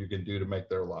see what you can do to make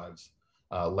their lives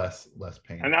less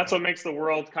painful. And that's what makes the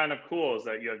world kind of cool, is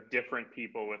that you have different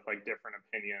people with like different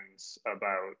opinions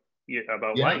about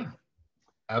life.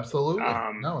 Absolutely.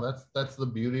 No, that's the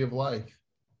beauty of life.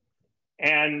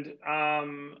 And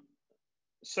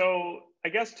so I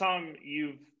guess, Tom,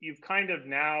 you've kind of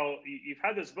now, you've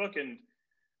had this book, and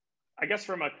I guess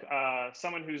from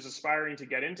someone who's aspiring to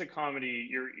get into comedy,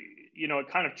 it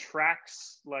kind of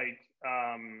tracks like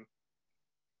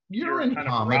you're in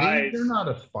comedy. You're not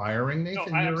aspiring,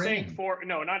 Nathan. No, I'm saying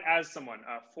not as someone,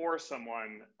 for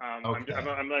someone. Okay.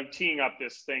 I'm teeing up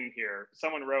this thing here.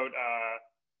 Someone wrote,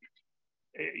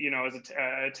 as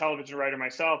a television writer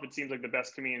myself, it seems like the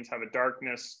best comedians have a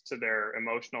darkness to their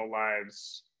emotional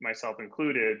lives, myself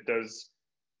included. Does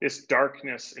this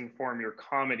darkness inform your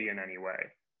comedy in any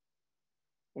way?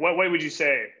 What way would you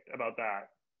say about that?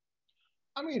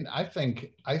 I mean, I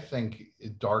think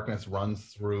darkness runs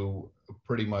through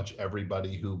pretty much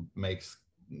everybody who makes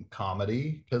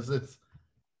comedy, because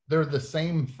they're the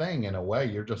same thing in a way.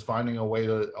 You're just finding a way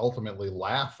to ultimately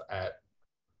laugh at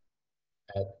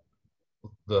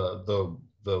the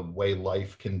way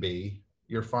life can be.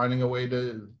 You're finding a way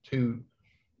to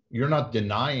you're not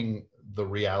denying the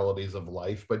realities of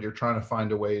life, but you're trying to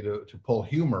find a way to pull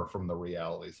humor from the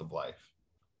realities of life.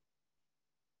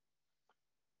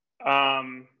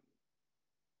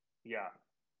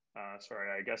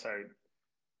 Sorry, I guess I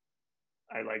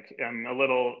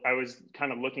was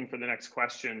kind of looking for the next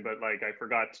question, but like I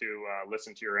forgot to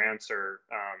listen to your answer.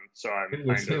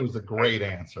 It was a great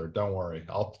answer. Don't worry,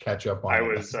 I'll catch up on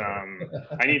it.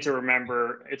 I need to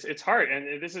remember. It's hard,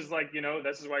 and this is like,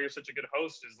 this is why you're such a good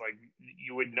host. Is like,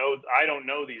 you would know. I don't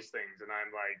know these things, and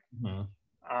I'm like,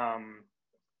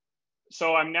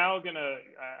 So I'm now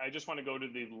I just want to go to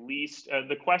the least,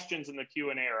 the questions in the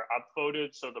Q&A are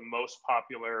upvoted. So the most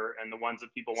popular and the ones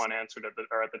that people want answered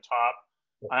are at the top.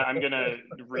 I'm going to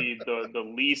read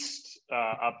the least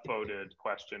upvoted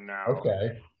question now.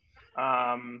 Okay.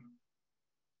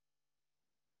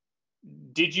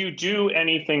 Did you do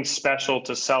anything special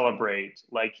to celebrate,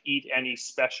 like eat any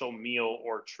special meal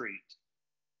or treat?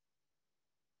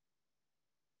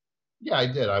 Yeah, I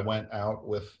did. I went out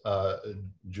with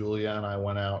Julia, and I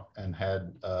went out and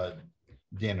had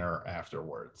dinner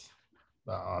afterwards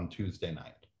on Tuesday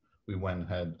night. We went and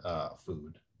had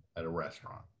food at a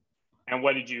restaurant. And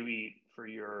what did you eat for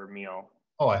your meal?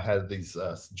 Oh, I had these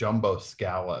jumbo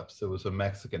scallops. It was a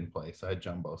Mexican place. I had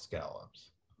jumbo scallops.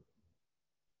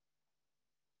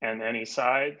 And any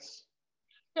sides?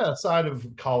 Yeah, a side of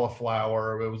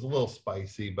cauliflower. It was a little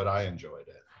spicy, but I enjoyed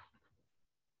it.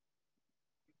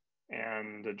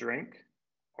 And a drink?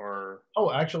 Or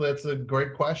actually, that's a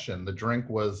great question. The drink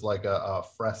was like a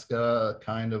Fresca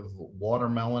kind of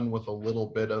watermelon with a little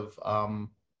bit of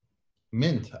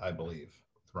mint, I believe,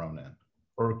 thrown in,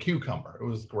 or a cucumber. It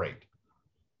was great.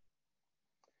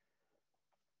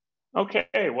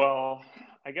 Okay, well,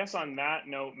 I guess on that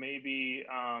note, maybe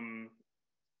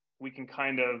we can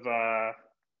kind of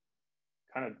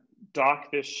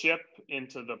dock this ship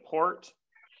into the port.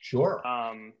 Sure.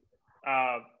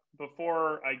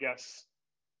 Before, I guess,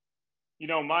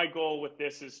 my goal with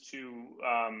this is to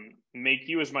make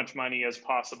you as much money as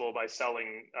possible by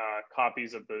selling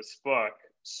copies of this book.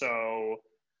 So,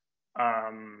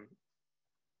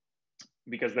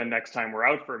 because then next time we're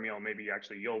out for a meal, maybe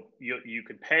actually you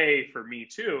could pay for me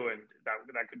too, and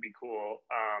that could be cool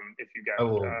if you get.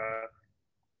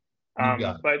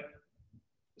 But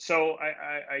so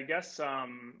I guess I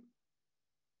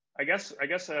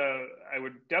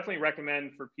would definitely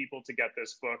recommend for people to get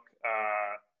this book,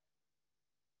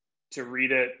 to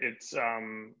read it.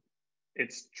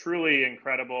 It's truly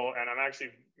incredible, and I'm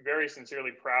actually very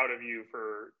sincerely proud of you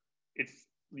for it.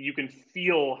 You can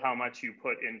feel how much you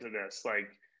put into this. Like,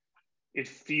 it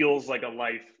feels like a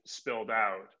life spilled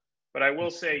out. But I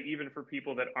will say, even for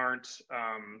people that aren't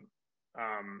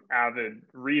avid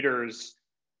readers,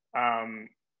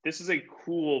 this is a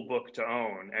cool book to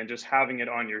own, and just having it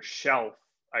on your shelf,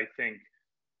 I think,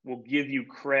 will give you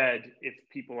cred if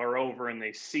people are over and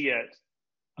they see it.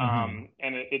 And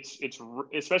it's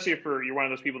especially if you're one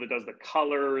of those people that does the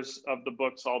colors of the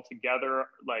books all together,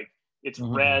 like it's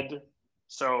red.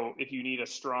 So if you need a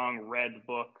strong red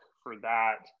book for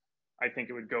that, I think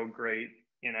it would go great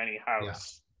in any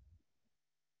house.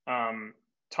 Yeah.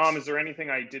 Tom, is there anything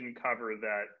I didn't cover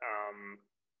that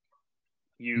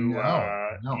you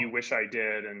wish I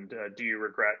did, and do you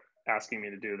regret asking me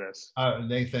to do this?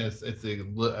 Nathan, it's a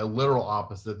literal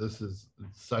opposite. This is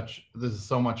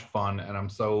so much fun, and I'm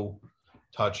so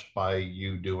touched by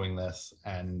you doing this.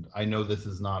 And I know this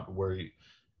is not where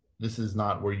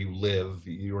you live.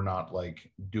 You're not like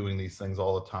doing these things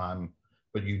all the time,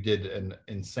 but you did an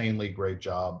insanely great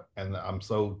job, and I'm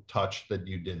so touched that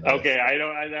you did this. Okay, I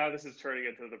know this is turning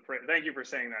into the thank you for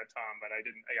saying that, Tom, but I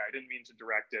didn't mean to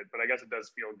direct it, but I guess it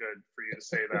does feel good for you to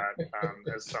say that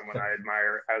as someone I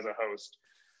admire as a host.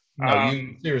 No,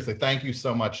 you seriously, thank you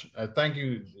so much. Thank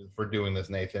you for doing this,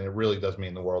 Nathan. It really does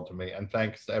mean the world to me, and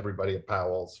thanks to everybody at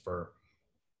Powell's for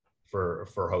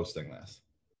hosting this.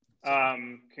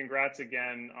 Congrats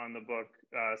again on the book.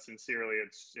 Sincerely,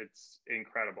 it's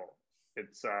incredible.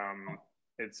 It's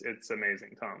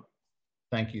amazing, Tom.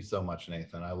 Thank you so much,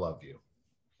 Nathan. I love you.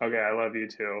 Okay, I love you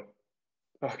too.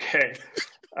 Okay.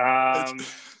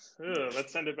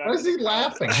 Let's send it back. Why is he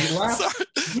laughing? He laughed.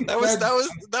 That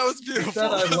was beautiful. He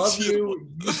said, "I love you."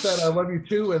 You said, "I love you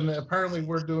too," and apparently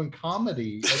we're doing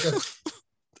comedy. I guess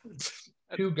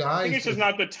two guys. I think it's just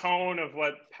not the tone of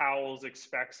what Powell's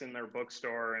expects in their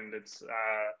bookstore, and it's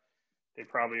they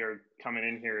probably are coming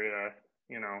in here to,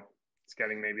 it's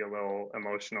getting maybe a little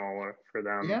emotional for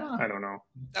them. Yeah. I don't know.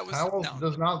 Powell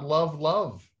does not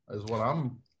love, is what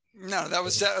I'm. No, that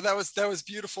was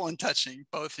beautiful and touching,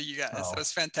 both of you guys. That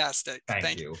was fantastic.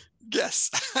 Thank you. Yes.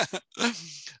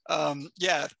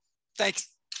 Yeah. Thank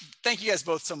you guys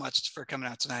both so much for coming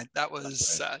out tonight. That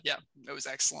was it was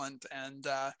excellent. And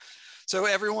so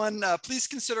everyone, please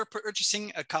consider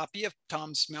purchasing a copy of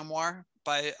Tom's memoir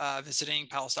by visiting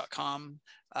powells.com.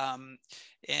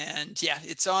 And yeah,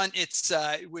 it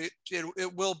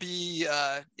will be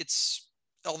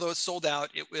although it's sold out,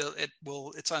 it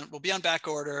will be on back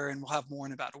order, and we'll have more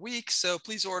in about a week. So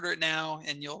please order it now,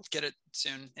 and you'll get it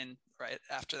soon and right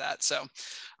after that. So,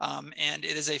 and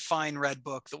it is a fine red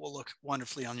book that will look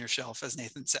wonderfully on your shelf, as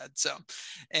Nathan said. So,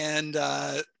 and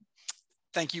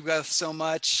thank you both so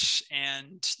much.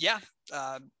 And yeah,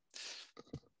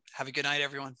 have a good night,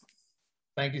 everyone.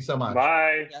 Thank you so much.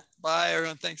 Bye. Yeah, bye,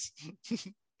 everyone. Thanks.